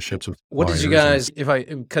relationships with What did you suppliers guys, if I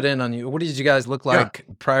cut in on you, what did you guys look like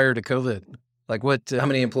prior to COVID? Like how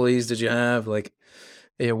many employees did you have? Like,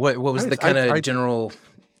 what was the kind of general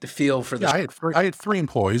feel for the I had 3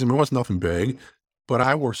 employees. I mean, it wasn't nothing big, but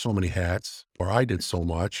I wore so many hats, or I did so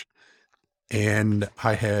much. And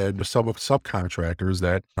I had subcontractors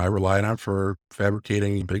that I relied on for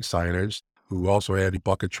fabricating big signage, who also had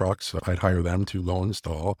bucket trucks. I'd hire them to go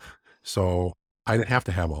install. So I didn't have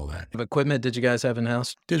to have all that. equipment did you guys have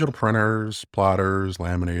in-house? Digital printers, plotters,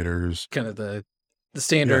 laminators. Kind of the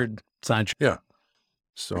standard signage. Yeah.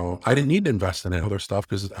 So I didn't need to invest in that other stuff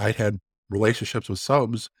because I had relationships with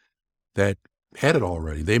subs that had it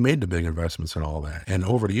already. They made the big investments and all that. And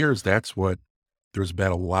over the years, there's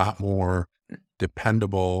been a lot more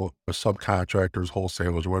dependable subcontractors,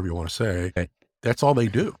 wholesalers, whatever you want to say. That's all they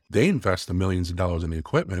do. They invest the millions of dollars in the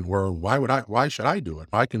equipment where why should I do it?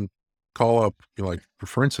 I can call up, like,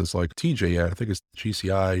 for instance, like TJ, I think it's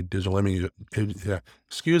GCI Digital Imaging,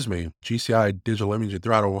 GCI Digital Imaging,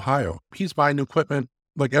 they're out of Ohio. He's buying new equipment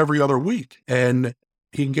like every other week. And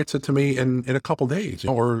he gets it to me in a couple days.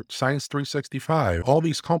 Or Science 365. All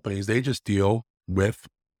these companies, they just deal with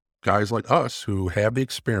guys like us who have the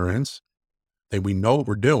experience, that we know what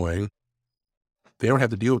we're doing. They don't have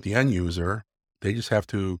to deal with the end user. They just have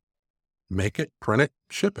to make it, print it,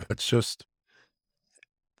 ship it. It's just,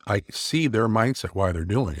 I see their mindset, why they're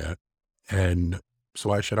doing it. And so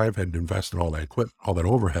why should I have had to invest in all that equipment, all that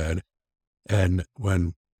overhead, and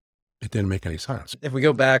when it didn't make any sense? If we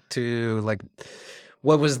go back to, like,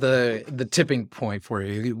 what was the tipping point for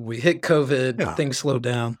you? We hit COVID, things slowed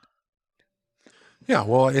down. Yeah,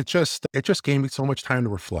 well, it just gave me so much time to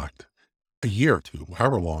reflect. A year or two,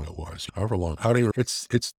 however long it was, however long. I don't even, it's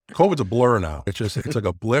COVID's a blur now. It's like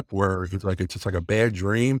a blip where it's just like a bad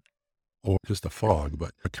dream or just a fog.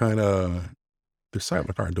 But I kind of decided,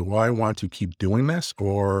 like, all right, do I want to keep doing this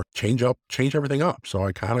or change everything up? So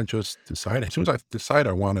I kind of just decided. As soon as I decided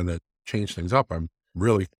I wanted to change things up, I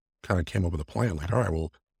really kind of came up with a plan. Like, all right,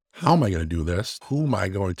 well, how am I going to do this? Who am I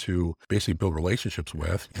going to basically build relationships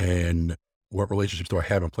with? And what relationships do I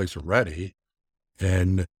have in place already?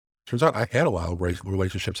 And turns out I had a lot of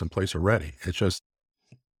relationships in place already. It's just,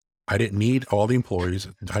 I didn't need all the employees.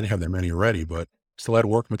 I didn't have that many already, but still had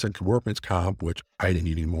workman's comp, which I didn't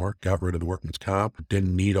need anymore. Got rid of the workman's comp.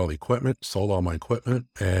 Didn't need all the equipment. Sold all my equipment.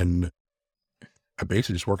 And I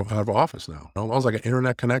basically just work out of office now. I was like an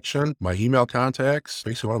internet connection, my email contacts,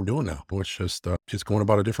 basically what I'm doing now. It's just going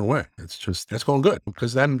about a different way. It's going good.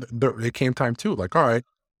 Because then it came time too. Like, all right,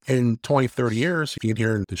 in 20, 30 years, being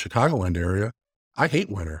here in the Chicagoland area, I hate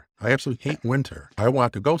winter. I absolutely hate winter. I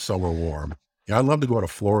want to go somewhere warm. Yeah, I'd love to go to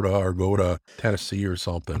Florida or go to Tennessee or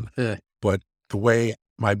something. But the way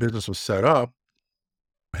my business was set up,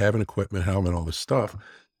 having equipment, having all this stuff,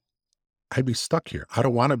 I'd be stuck here. I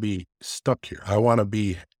don't want to be stuck here. I want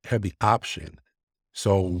to have the option.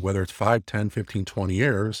 So whether it's 5, 10, 15, 20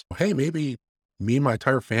 years, hey, maybe me and my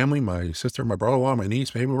entire family, my sister, my brother-in-law, my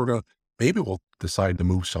niece, maybe we'll decide to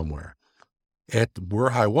move somewhere. At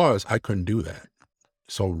where I was, I couldn't do that.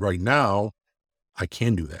 So right now, I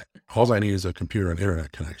can do that. All I need is a computer and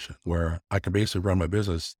internet connection where I can basically run my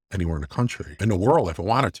business anywhere in the country, in the world, if I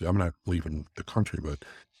wanted to. I'm not leaving the country, but,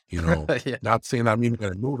 not saying that I'm even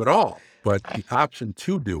going to move at all. But the option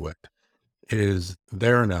to do it is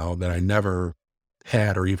there now that I never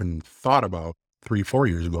had or even thought about 3, 4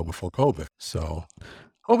 years ago before COVID. So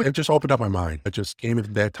it just opened up my mind. It just gave me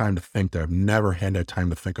that time to think that I've never had that time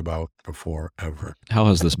to think about before, ever. How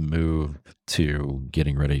has this move to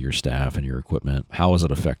getting rid of your staff and your equipment, how has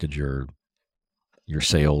it affected your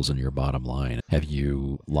sales and your bottom line? Have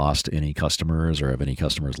you lost any customers, or have any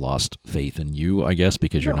customers lost faith in you, I guess,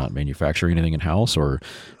 because you're not manufacturing anything in-house? Or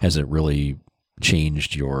has it really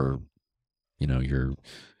changed your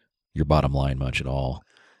bottom line much at all?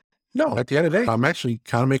 No, at the end of the day, I'm actually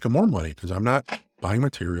kind of making more money because I'm not buying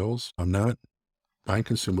materials. I'm not buying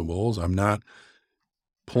consumables. I'm not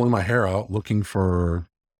pulling my hair out looking for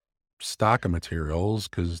stock of materials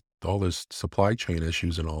because all this supply chain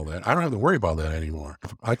issues and all that. I don't have to worry about that anymore.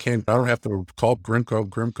 I don't have to call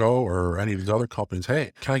Grimco or any of these other companies.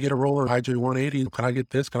 Hey, can I get a roller IJ 180? Can I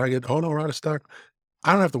get this? Oh no, we're out of stock.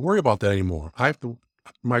 I don't have to worry about that anymore.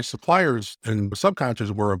 My suppliers and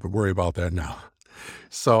subcontractors worry about that now.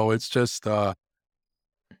 So it's just, I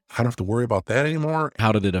don't have to worry about that anymore.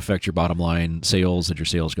 How did it affect your bottom line sales? Did your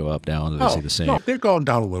sales go up, down? Did they stay the same? No, they're going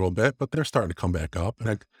down a little bit, but they're starting to come back up.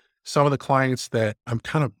 And some of the clients that I'm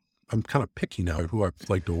kind of picky now who I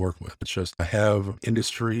like to work with. It's just I have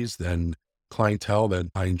industries and clientele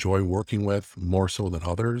that I enjoy working with more so than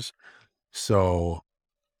others. So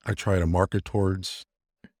I try to market towards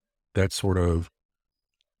that sort of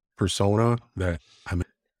persona that I'm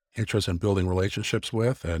interested in building relationships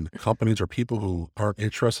with, and companies or people who aren't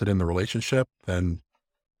interested in the relationship, then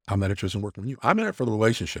I'm not interested in working with you. I'm in it for the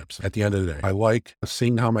relationships at the end of the day. I like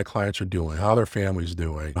seeing how my clients are doing, how their family's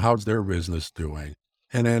doing, how's their business doing.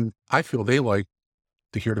 And then I feel they like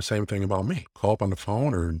to hear the same thing about me. Call up on the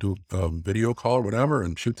phone or do a video call or whatever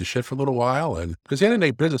and shoot the shit for a little while. And because the end of the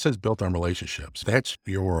day, business is built on relationships. That's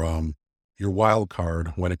your wild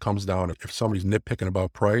card when it comes down. If somebody's nitpicking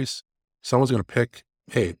about price, someone's going to pick,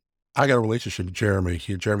 hey, I got a relationship with Jeremy.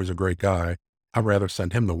 Jeremy's a great guy. I'd rather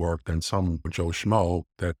send him to work than some Joe Schmo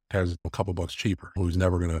that has a couple bucks cheaper, who's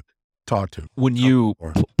never going to talk to. When you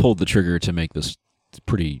pulled the trigger to make this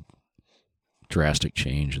pretty drastic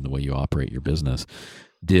change in the way you operate your business,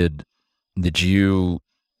 did you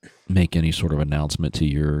make any sort of announcement to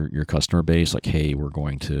your customer base, like, hey, we're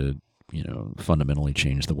going to, fundamentally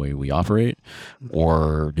change the way we operate?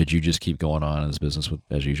 Or did you just keep going on as business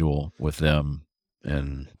as usual with them?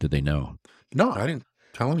 And did they know? No, I didn't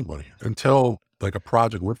tell anybody until like a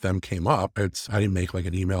project with them came up. I didn't make like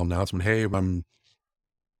an email announcement. Hey, I'm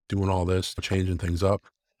doing all this, changing things up.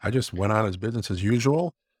 I just went on as business as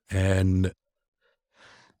usual, and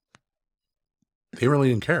they really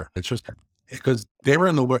didn't care. It's just because they were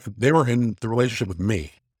in the relationship with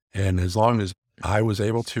me. And as long as I was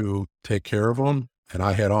able to take care of them and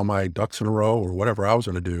I had all my ducks in a row or whatever I was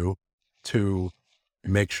going to do to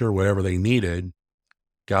make sure whatever they needed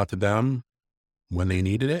got to them when they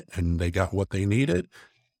needed it and they got what they needed,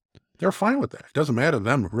 they're fine with that. It doesn't matter to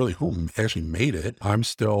them really who actually made it. I'm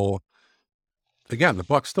still, again, the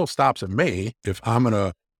buck still stops at me. If I'm going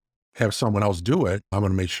to have someone else do it, I'm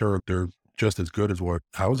going to make sure they're just as good as what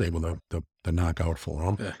I was able to knock out for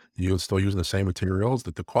them. Yeah. You're still using the same materials,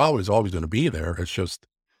 that the quality is always going to be there. It's just,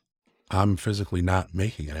 I'm physically not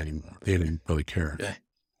making it anymore. They didn't really care.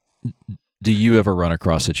 Yeah. Do you ever run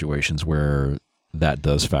across situations where that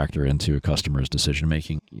does factor into a customer's decision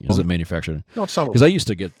making? Is it manufactured? No, because I used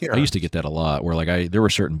to get that a lot, where like there were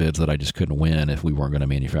certain bids that I just couldn't win if we weren't going to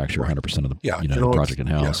manufacture 100% of the the project in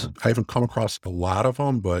house. Yeah. I haven't come across a lot of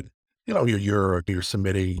them, but you're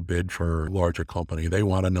submitting a bid for a larger company. They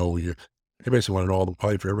want to know they basically want to know all the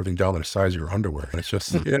quality for everything down to the size of your underwear. And it's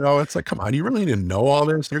just, it's like, come on, you really need to know all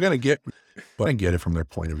this. You're going to get, but I get it from their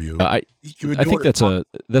point of view. I think that's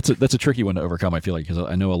a tricky one to overcome. I feel like, because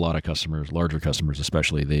I know a lot of customers, larger customers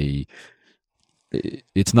especially,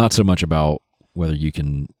 it's not so much about whether you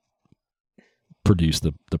can produce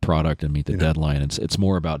the product and meet the deadline. It's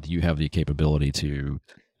more about, do you have the capability to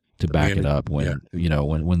back it up when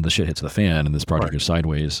when the shit hits the fan and this project goes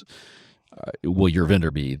sideways? Will your vendor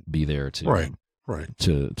be there to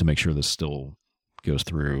to make sure this still goes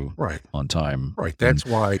through on time? Right. That's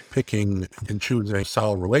why picking and choosing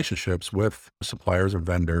solid relationships with suppliers and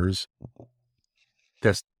vendors,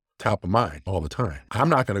 that's top of mind all the time. I'm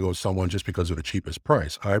not going to go with someone just because of the cheapest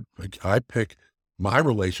price. I pick my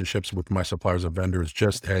relationships with my suppliers and vendors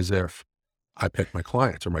just as if I pick my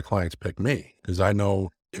clients or my clients pick me, because I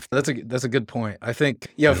know if that's a good point. I think,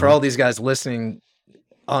 for all these guys listening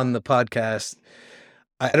on the podcast,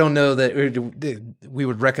 I don't know that we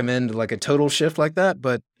would recommend like a total shift like that,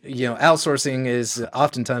 but outsourcing is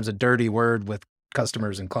oftentimes a dirty word with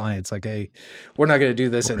customers and clients. Like, hey, we're not going to do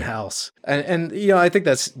this in house, and I think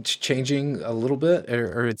that's changing a little bit,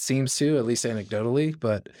 or it seems to, at least anecdotally.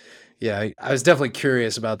 But yeah, I was definitely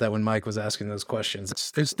curious about that when Mike was asking those questions.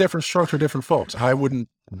 It's different strokes for different folks. I wouldn't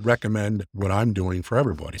recommend what I'm doing for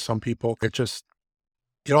everybody. Some people,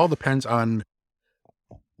 it all depends on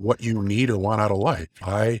what you need or want out of life.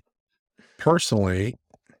 I personally,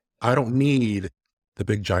 I don't need the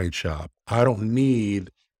big giant shop. I don't need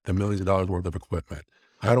the millions of dollars worth of equipment.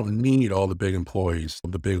 I don't need all the big employees,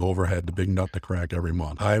 the big overhead, the big nut to crack every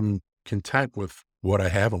month. I'm content with what I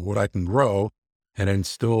have and what I can grow and then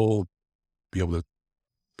still be able to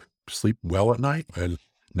sleep well at night and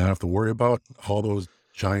not have to worry about all those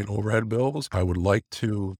giant overhead bills. I would like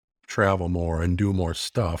to travel more and do more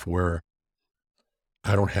stuff where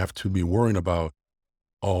I don't have to be worrying about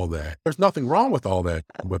all that. There's nothing wrong with all that.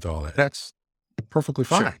 That's perfectly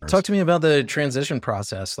fine. Sure. Talk to me about the transition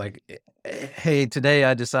process. Like, hey, today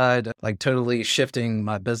I decide like totally shifting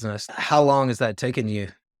my business. How long has that taken you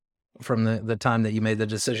from the time that you made the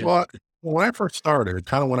decision? Well, when I first started,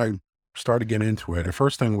 kind of when I started getting into it, the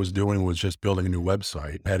first thing I was doing was just building a new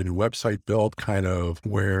website. I had a new website built kind of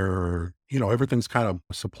where, everything's kind of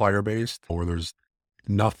supplier based, or there's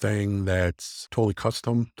nothing that's totally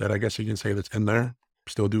custom that I guess you can say that's in there.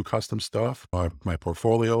 Still do custom stuff. My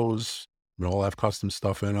portfolios, all have custom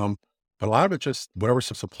stuff in them, but a lot of it just whatever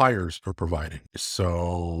some suppliers are providing.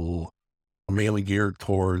 So mainly geared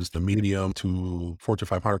towards the medium to Fortune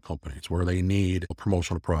 500 companies where they need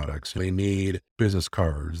promotional products. They need business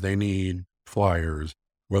cards. They need flyers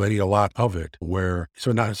where they need a lot of it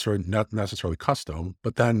so not necessarily custom,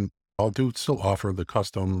 but then I'll still offer the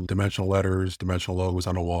custom dimensional letters, dimensional logos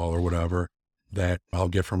on the wall or whatever that I'll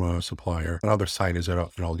get from a supplier. Another site is that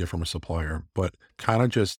I'll get from a supplier, but kind of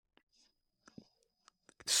just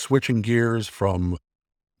switching gears from,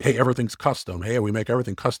 hey, everything's custom. Hey, we make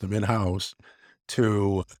everything custom in-house,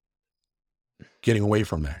 to getting away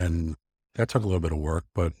from that. And that took a little bit of work,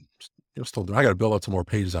 but still, I got to build out some more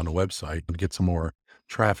pages on the website and get some more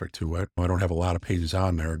traffic to it. I don't have a lot of pages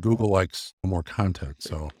on there. Google likes more content.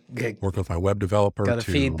 So work with my web developer to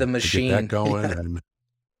feed the machine. To get that going. And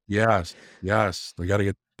yes, we got to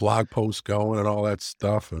get blog posts going and all that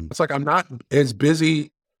stuff. And it's like, I'm not as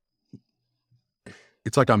busy.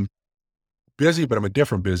 It's like I'm busy, but I'm a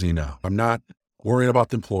different busy now. I'm not worrying about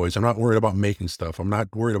the employees. I'm not worried about making stuff. I'm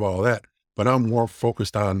not worried about all that, but I'm more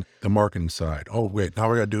focused on the marketing side. Oh, wait,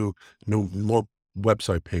 now we got to do more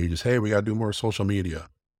website pages. Hey, we got to do more social media.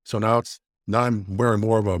 So now I'm wearing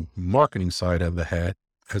more of a marketing side of the hat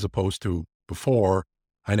as opposed to before.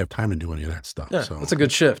 I didn't have time to do any of that stuff. Yeah, so that's a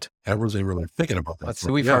good shift. I wasn't really thinking about that.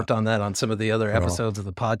 We've harped on that on some of the other episodes of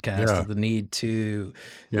the podcast, the need to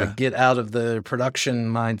get out of the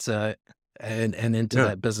production mindset and into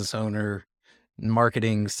that business owner,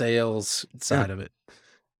 marketing, sales side of it.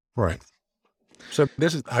 Right. So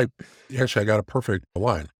I got a perfect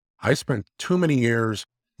line. I spent too many years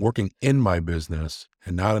working in my business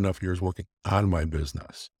and not enough years working on my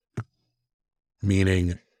business,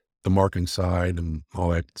 meaning the marketing side and all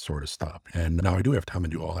that sort of stuff. And now I do have time to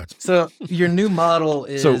do all that. So your new model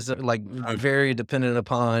is very dependent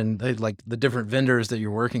upon the different vendors that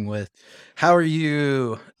you're working with. How are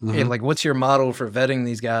you, what's your model for vetting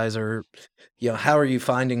these guys, or, how are you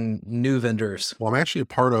finding new vendors? Well, I'm actually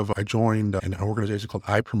I joined an organization called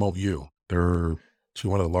I Promote You. They're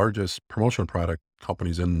one of the largest promotional product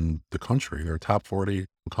companies in the country. They're a top 40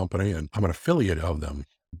 company, and I'm an affiliate of them.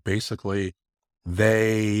 Basically,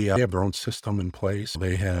 they have their own system in place.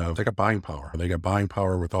 They got buying power. They got buying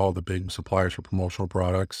power with all the big suppliers for promotional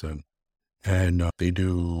products, and they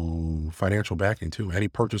do financial backing too. Any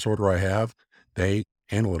purchase order I have, they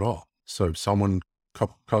handle it all. So if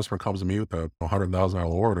customer comes to me with a $100,000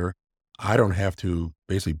 order, I don't have to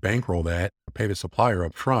basically bankroll that, pay the supplier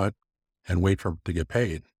up front, and wait for it to get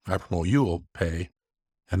paid. I Promote You will pay,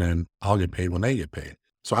 and then I'll get paid when they get paid.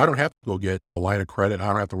 So I don't have to go get a line of credit. I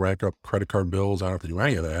don't have to rack up credit card bills. I don't have to do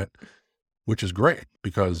any of that, which is great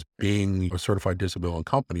because being a certified disability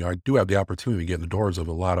company, I do have the opportunity to get in the doors of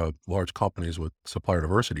a lot of large companies with supplier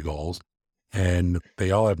diversity goals, and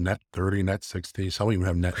they all have net 30, net 60. Some even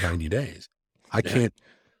have net 90 days. I can't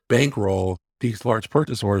bankroll these large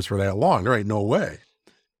purchase orders for that long. There ain't no way.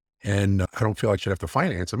 And I don't feel like I should have to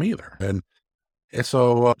finance them either. And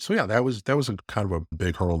so that was a kind of a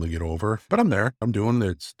big hurdle to get over, but I'm there. I'm doing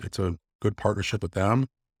it. It's a good partnership with them.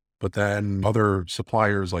 But then other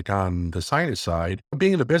suppliers, like on the signage side,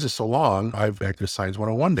 being in the business so long, I've acted as Signs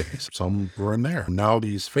 101 days. Some were in there. Now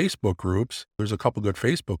these Facebook groups, there's a couple good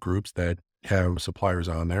Facebook groups that have suppliers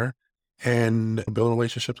on there, and building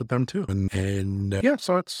relationships with them too.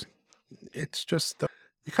 So it's just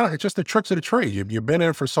it's just the tricks of the trade. You've been in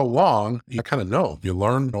it for so long, you kind of know. You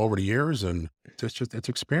learn over the years, and it's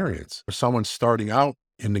experience. If someone's starting out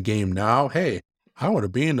in the game now, hey, I want to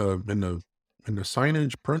be in the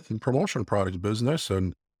signage, print, and promotion products business,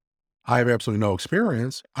 and I have absolutely no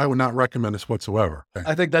experience, I would not recommend this whatsoever.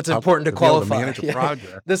 I think that's important to qualify. To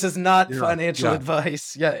project. This is not financial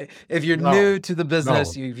advice. Yeah. If you're new to the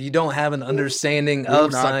business, if you don't have an understanding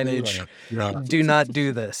of signage, do not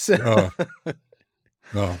do this.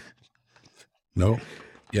 No.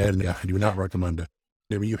 Yeah, I do not recommend it.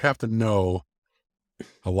 I mean, you have to know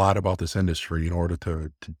a lot about this industry in order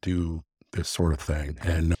to do this sort of thing.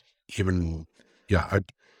 And even, yeah,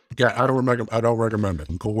 I don't recommend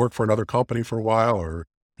it. Go work for another company for a while, or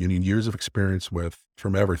you need years of experience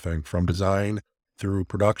from everything, from design through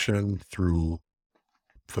production, through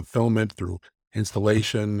fulfillment, through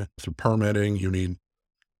installation, through permitting. You need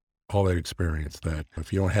all that experience. That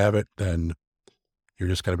if you don't have it, then you're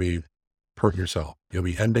just going to be hurting yourself. You'll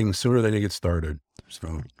be ending sooner than you get started.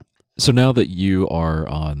 So now that you are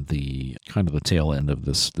on the kind of the tail end of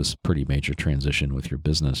this pretty major transition with your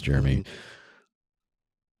business, Jeremy,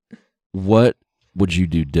 what would you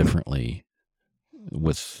do differently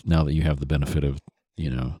with now that you have the benefit of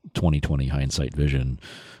 2020 hindsight vision?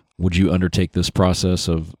 Would you undertake this process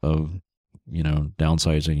of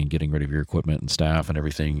downsizing and getting rid of your equipment and staff and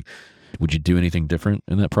everything? Would you do anything different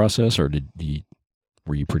in that process, or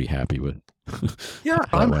were you pretty happy with? Yeah,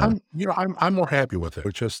 I'm more happy with it.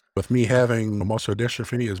 It's just with me having muscular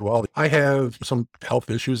dystrophy as well. I have some health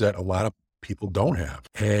issues that a lot of people don't have,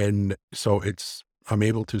 and so I'm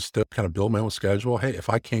able to still kind of build my own schedule. Hey, if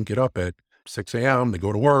I can't get up at 6 a.m. to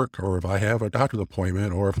go to work, or if I have a doctor's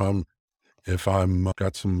appointment, or if I'm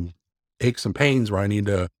got some aches and pains where I need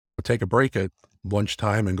to take a break at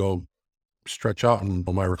lunchtime and go stretch out on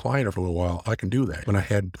my recliner for a little while, I can do that. When I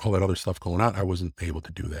had all that other stuff going on, I wasn't able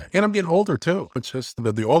to do that. And I'm getting older too. It's just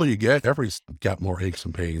the older you get, everybody's got more aches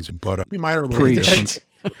and pains. But mine are a little different.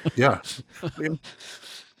 Yeah.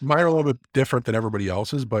 Mine are a little bit different than everybody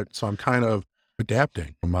else's, but so I'm kind of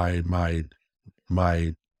adapting. My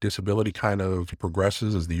disability kind of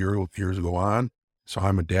progresses as the years go on. So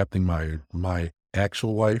I'm adapting my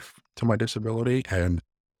actual life to my disability, and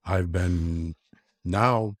I've been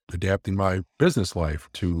now adapting my business life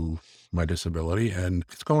to my disability, and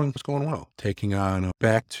it's going well. Taking on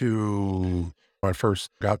back to when I first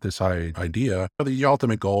got this idea, the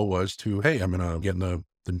ultimate goal was to, hey, I'm going to get in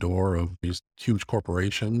the door of these huge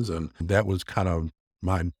corporations. And that was kind of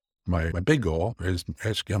my big goal, is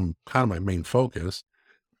actually kind of my main focus,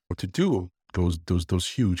 to do those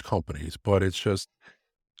huge companies. But it's just,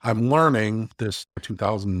 I'm learning this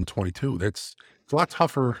 2022. It's a lot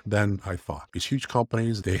tougher than I thought. These huge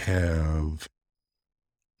companies, they have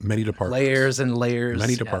many departments. Layers and layers.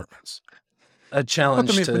 Many departments. A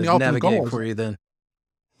challenge to navigate for you then.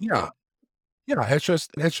 Yeah. Yeah.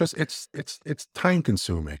 It's time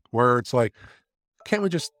consuming, where it's like, can't we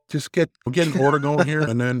just get an order going here?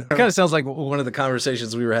 And then it kind of sounds like one of the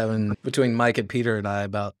conversations we were having between Mike and Peter and I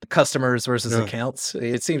about customers versus accounts.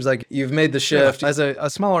 It seems like you've made the shift. As a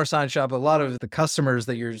smaller sign shop, a lot of the customers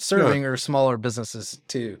that you're serving are smaller businesses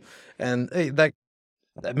too. And that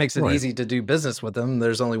makes it easy to do business with them.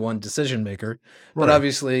 There's only one decision maker. But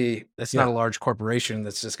obviously, it's not a large corporation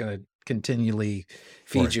that's just going to continually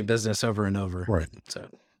feed you business over and over. Right. So.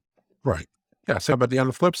 Right. Yeah. So, but on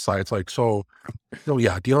the flip side, it's like,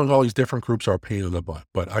 dealing with all these different groups are a pain in the butt.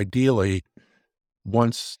 But ideally,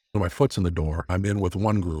 once my foot's in the door, I'm in with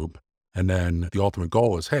one group. And then the ultimate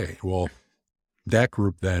goal is, hey, well, that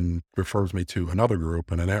group then refers me to another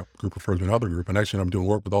group, and then that group refers me to another group. And actually, I'm doing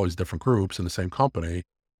work with all these different groups in the same company.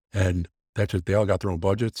 And they all got their own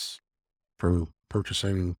budgets for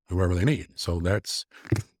purchasing whoever they need. So that's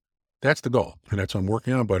the goal. And that's what I'm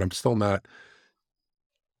working on, but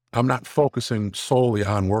I'm not focusing solely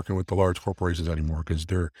on working with the large corporations anymore, because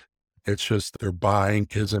their buying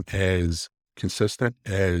isn't as consistent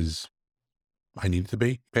as I need it to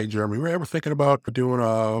be. Hey, Jeremy, were you ever thinking about doing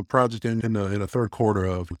a project in the third quarter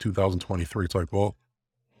of 2023? It's like, well,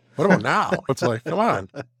 what about now? It's like, come on,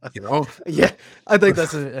 Yeah, I think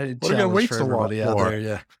that's a what are you gonna wait so long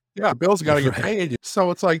for? Yeah, bills got to get paid.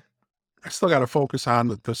 So it's like, I still got to focus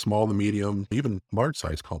on the small, the medium, even large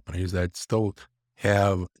size companies that still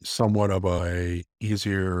have somewhat of a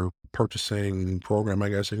easier purchasing program, I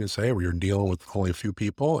guess you can say, where you're dealing with only a few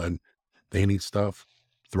people and they need stuff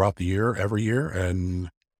throughout the year, every year, and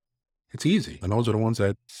it's easy. And those are the ones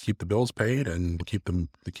that keep the bills paid and keep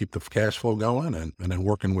the cash flow going. And then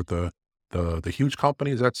working with the huge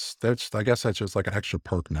companies, that's I guess that's just like an extra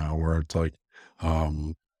perk now, where it's like,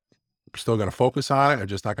 still got to focus on it. I'm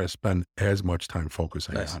just not going to spend as much time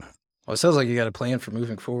focusing on it. Well, it sounds like you got a plan for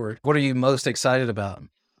moving forward. What are you most excited about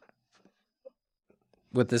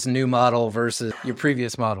with this new model versus your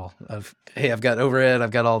previous model of, hey, I've got overhead,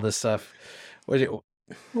 I've got all this stuff? Well,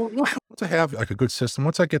 once I have like a good system,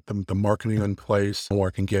 once I get the marketing in place, or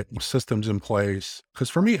I can get systems in place, because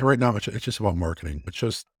for me right now, it's just about marketing. It's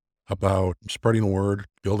just about spreading the word,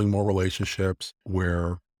 building more relationships,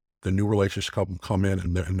 where the new relationships come in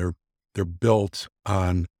and they're built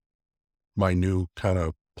on my new kind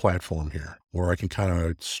of platform here, where I can kind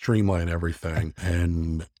of streamline everything.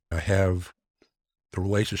 And I have the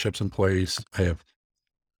relationships in place. I have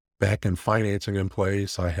back end financing in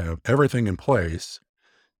place. I have everything in place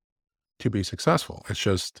to be successful. It's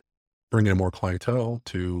just bringing in more clientele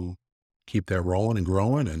to keep that rolling and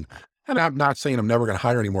growing. And I'm not saying I'm never going to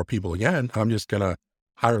hire any more people again. I'm just going to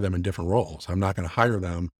hire them in different roles. I'm not going to hire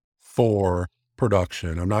them for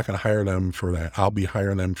production. I'm not going to hire them for that. I'll be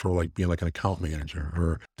hiring them for like being like an account manager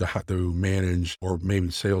or to manage, or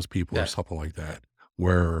maybe salespeople or something like that,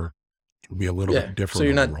 where it'll be a little bit different. So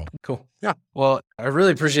you're not role. cool. Yeah. Well, I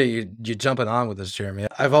really appreciate you jumping on with us, Jeremy.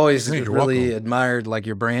 I've always Hey, you're really welcome. admired like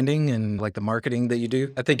your branding and like the marketing that you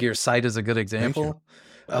do. I think your site is a good example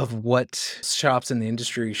of what shops in the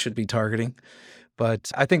industry should be targeting.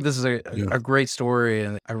 But I think this is a great story,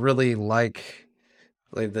 and I really like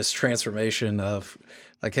this transformation of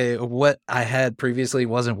like, hey, what I had previously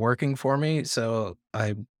wasn't working for me, so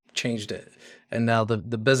I changed it, and now the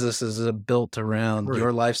business is built around Right.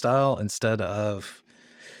 your lifestyle instead of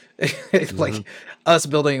like us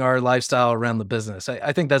building our lifestyle around the business.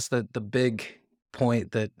 I think that's the big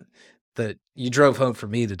point that you drove home for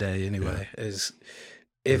me today anyway, is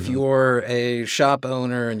if you're a shop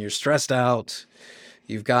owner and you're stressed out,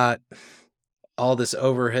 you've got all this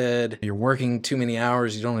overhead, you're working too many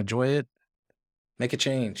hours, you don't enjoy it, make a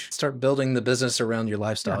change. Start building the business around your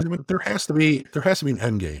lifestyle. I mean, there has to be an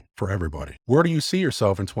end game for everybody. Where do you see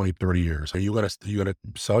yourself in 20, 30 years? Are you going to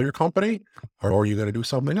sell your company, or are you going to do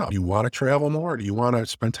something else? Do you want to travel more? Do you want to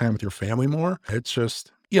spend time with your family more? It's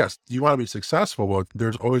just, yes, you want to be successful, but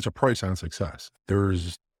there's always a price on success.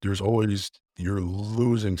 There's always, you're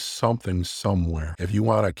losing something somewhere. If you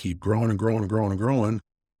want to keep growing and growing and growing and growing,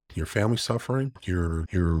 your family's suffering, you're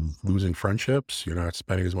losing friendships, you're not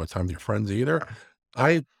spending as much time with your friends either.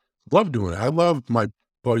 I love doing it. I love my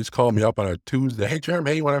buddies calling me up on a Tuesday. Hey,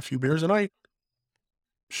 Jeremy, hey, you want to have a few beers tonight?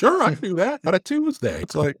 Sure, I can do that on a Tuesday.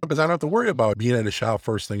 It's like, because I don't have to worry about being at a shop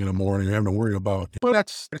first thing in the morning and having to worry about, but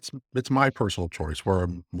it's my personal choice where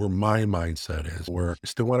my mindset is, where I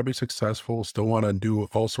still want to be successful, still want to do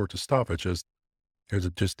all sorts of stuff. It's just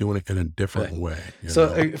doing it in a different way.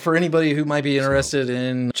 So for anybody who might be interested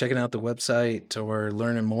in checking out the website or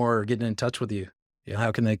learning more or getting in touch with you,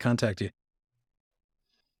 how can they contact you?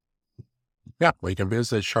 Yeah, well, you can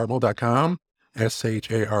visit sharpmill.com,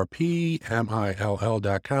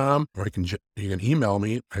 SHARPMILL.com, or you can email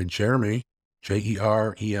me at Jeremy,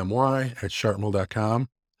 JEREMY @sharpmill.com,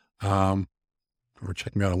 or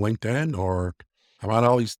check me out on LinkedIn, or I'm on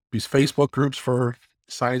all these Facebook groups for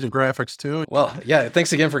signs and graphics too. Well, yeah,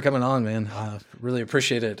 thanks again for coming on, man. Really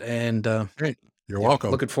appreciate it. And Great. You're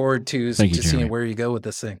welcome. Looking forward to seeing where you go with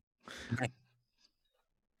this thing. Okay.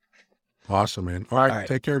 Awesome, man. All right.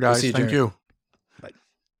 Take care, guys. Thank you. Bye.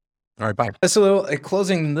 All right. Bye. So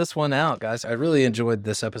closing this one out, guys, I really enjoyed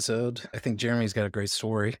this episode. I think Jeremy's got a great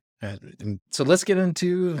story. So let's get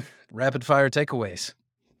into rapid fire takeaways.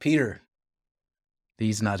 Peter,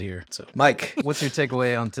 he's not here. So Mike, what's your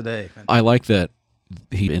takeaway on today? I like that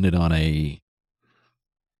he ended on a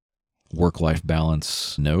work-life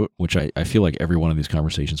balance note, which I feel like every one of these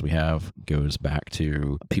conversations we have goes back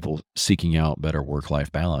to people seeking out better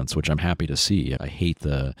work-life balance, which I'm happy to see. I hate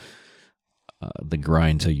the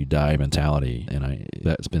grind till you die mentality, and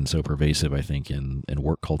that's been so pervasive, I think, in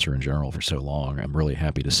work culture in general for so long. I'm really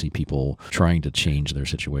happy to see people trying to change their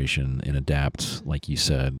situation and adapt, like you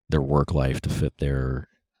said, their work life to fit their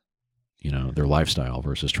lifestyle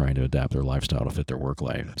versus trying to adapt their lifestyle to fit their work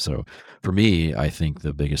life. So for me, I think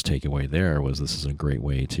the biggest takeaway there was this is a great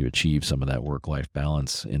way to achieve some of that work-life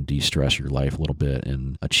balance and de-stress your life a little bit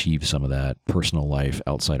and achieve some of that personal life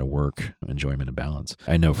outside of work enjoyment and balance.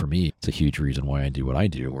 I know for me, it's a huge reason why I do what I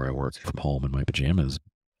do, where I work from home in my pajamas,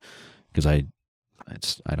 because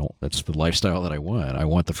that's the lifestyle that I want. I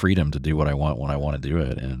want the freedom to do what I want when I want to do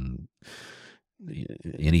it, and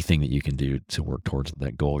anything that you can do to work towards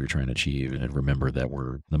that goal you're trying to achieve. And remember that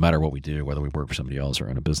no matter what we do, whether we work for somebody else or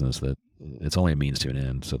in a business, that it's only a means to an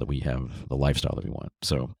end so that we have the lifestyle that we want.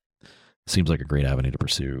 So it seems like a great avenue to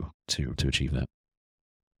pursue to achieve that.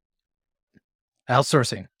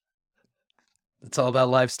 Outsourcing. It's all about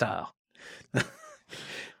lifestyle.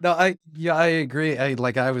 No, I agree.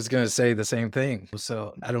 I was going to say the same thing.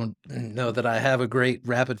 So I don't know that I have a great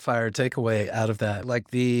rapid fire takeaway out of that. Like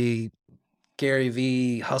the Gary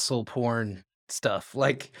V hustle porn stuff.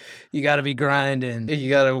 Like you got to be grinding. You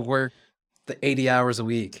got to work the 80 hours a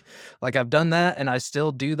week. Like I've done that and I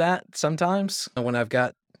still do that sometimes when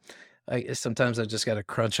sometimes I just got to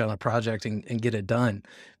crunch on a project and get it done.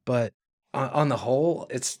 But on the whole,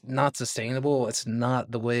 it's not sustainable. It's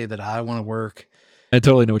not the way that I want to work. I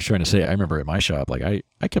totally know what you're trying to say. I remember at my shop, like I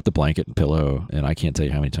kept a blanket and pillow, and I can't tell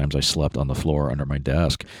you how many times I slept on the floor under my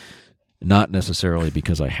desk Not necessarily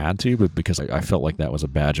because I had to, but because I felt like that was a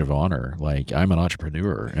badge of honor. Like, I'm an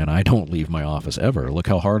entrepreneur and I don't leave my office ever. Look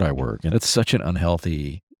how hard I work. And it's such an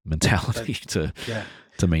unhealthy mentality to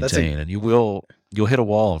maintain. And you'll hit a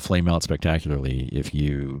wall and flame out spectacularly if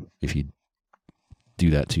you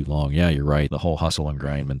do that too long. Yeah, you're right. The whole hustle and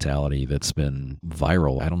grind mentality that's been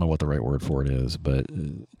viral. I don't know what the right word for it is, but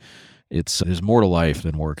there's more to life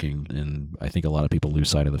than working. And I think a lot of people lose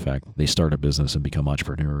sight of the fact that they start a business and become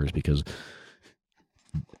entrepreneurs because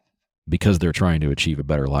they're trying to achieve a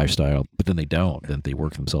better lifestyle, but then they don't. Then they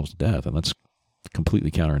work themselves to death. And that's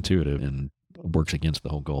completely counterintuitive and works against the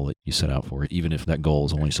whole goal that you set out for, even if that goal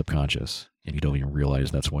is only subconscious and you don't even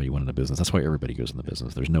realize that's why you went into business. That's why everybody goes into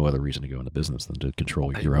business. There's no other reason to go into business than to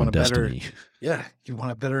control your own destiny. You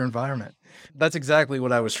want a better environment. That's exactly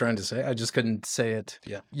what I was trying to say. I just couldn't say it.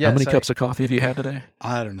 Yeah. How many cups of coffee have you had today?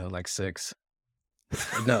 I don't know, like 6.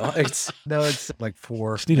 No, it's like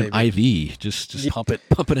 4. Just need an IV. Just pump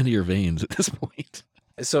it into your veins at this point.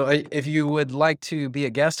 So if you would like to be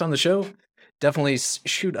a guest on the show, definitely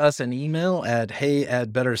shoot us an email at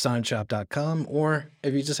hey@bettersignshop.com, or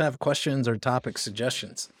if you just have questions or topic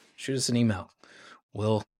suggestions, shoot us an email.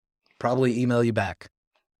 We'll probably email you back.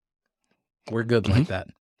 We're good like that.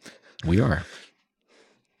 We are.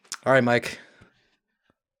 All right, Mike.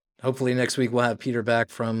 Hopefully next week we'll have Peter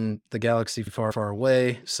back from the galaxy far, far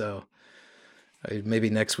away. So maybe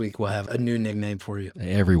next week we'll have a new nickname for you.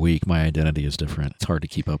 Every week my identity is different. It's hard to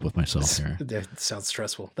keep up with myself here. That sounds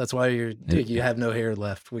stressful. That's why you have no hair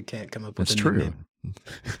left. We can't come up with a new name.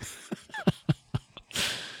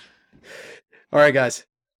 All right, guys.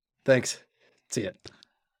 Thanks. See ya.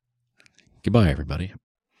 Goodbye, everybody.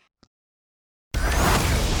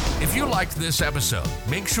 If you liked this episode,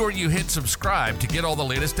 make sure you hit subscribe to get all the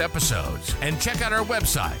latest episodes. And check out our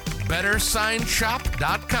website,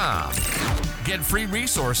 bettersignshop.com. Get free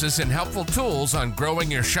resources and helpful tools on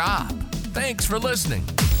growing your shop. Thanks for listening.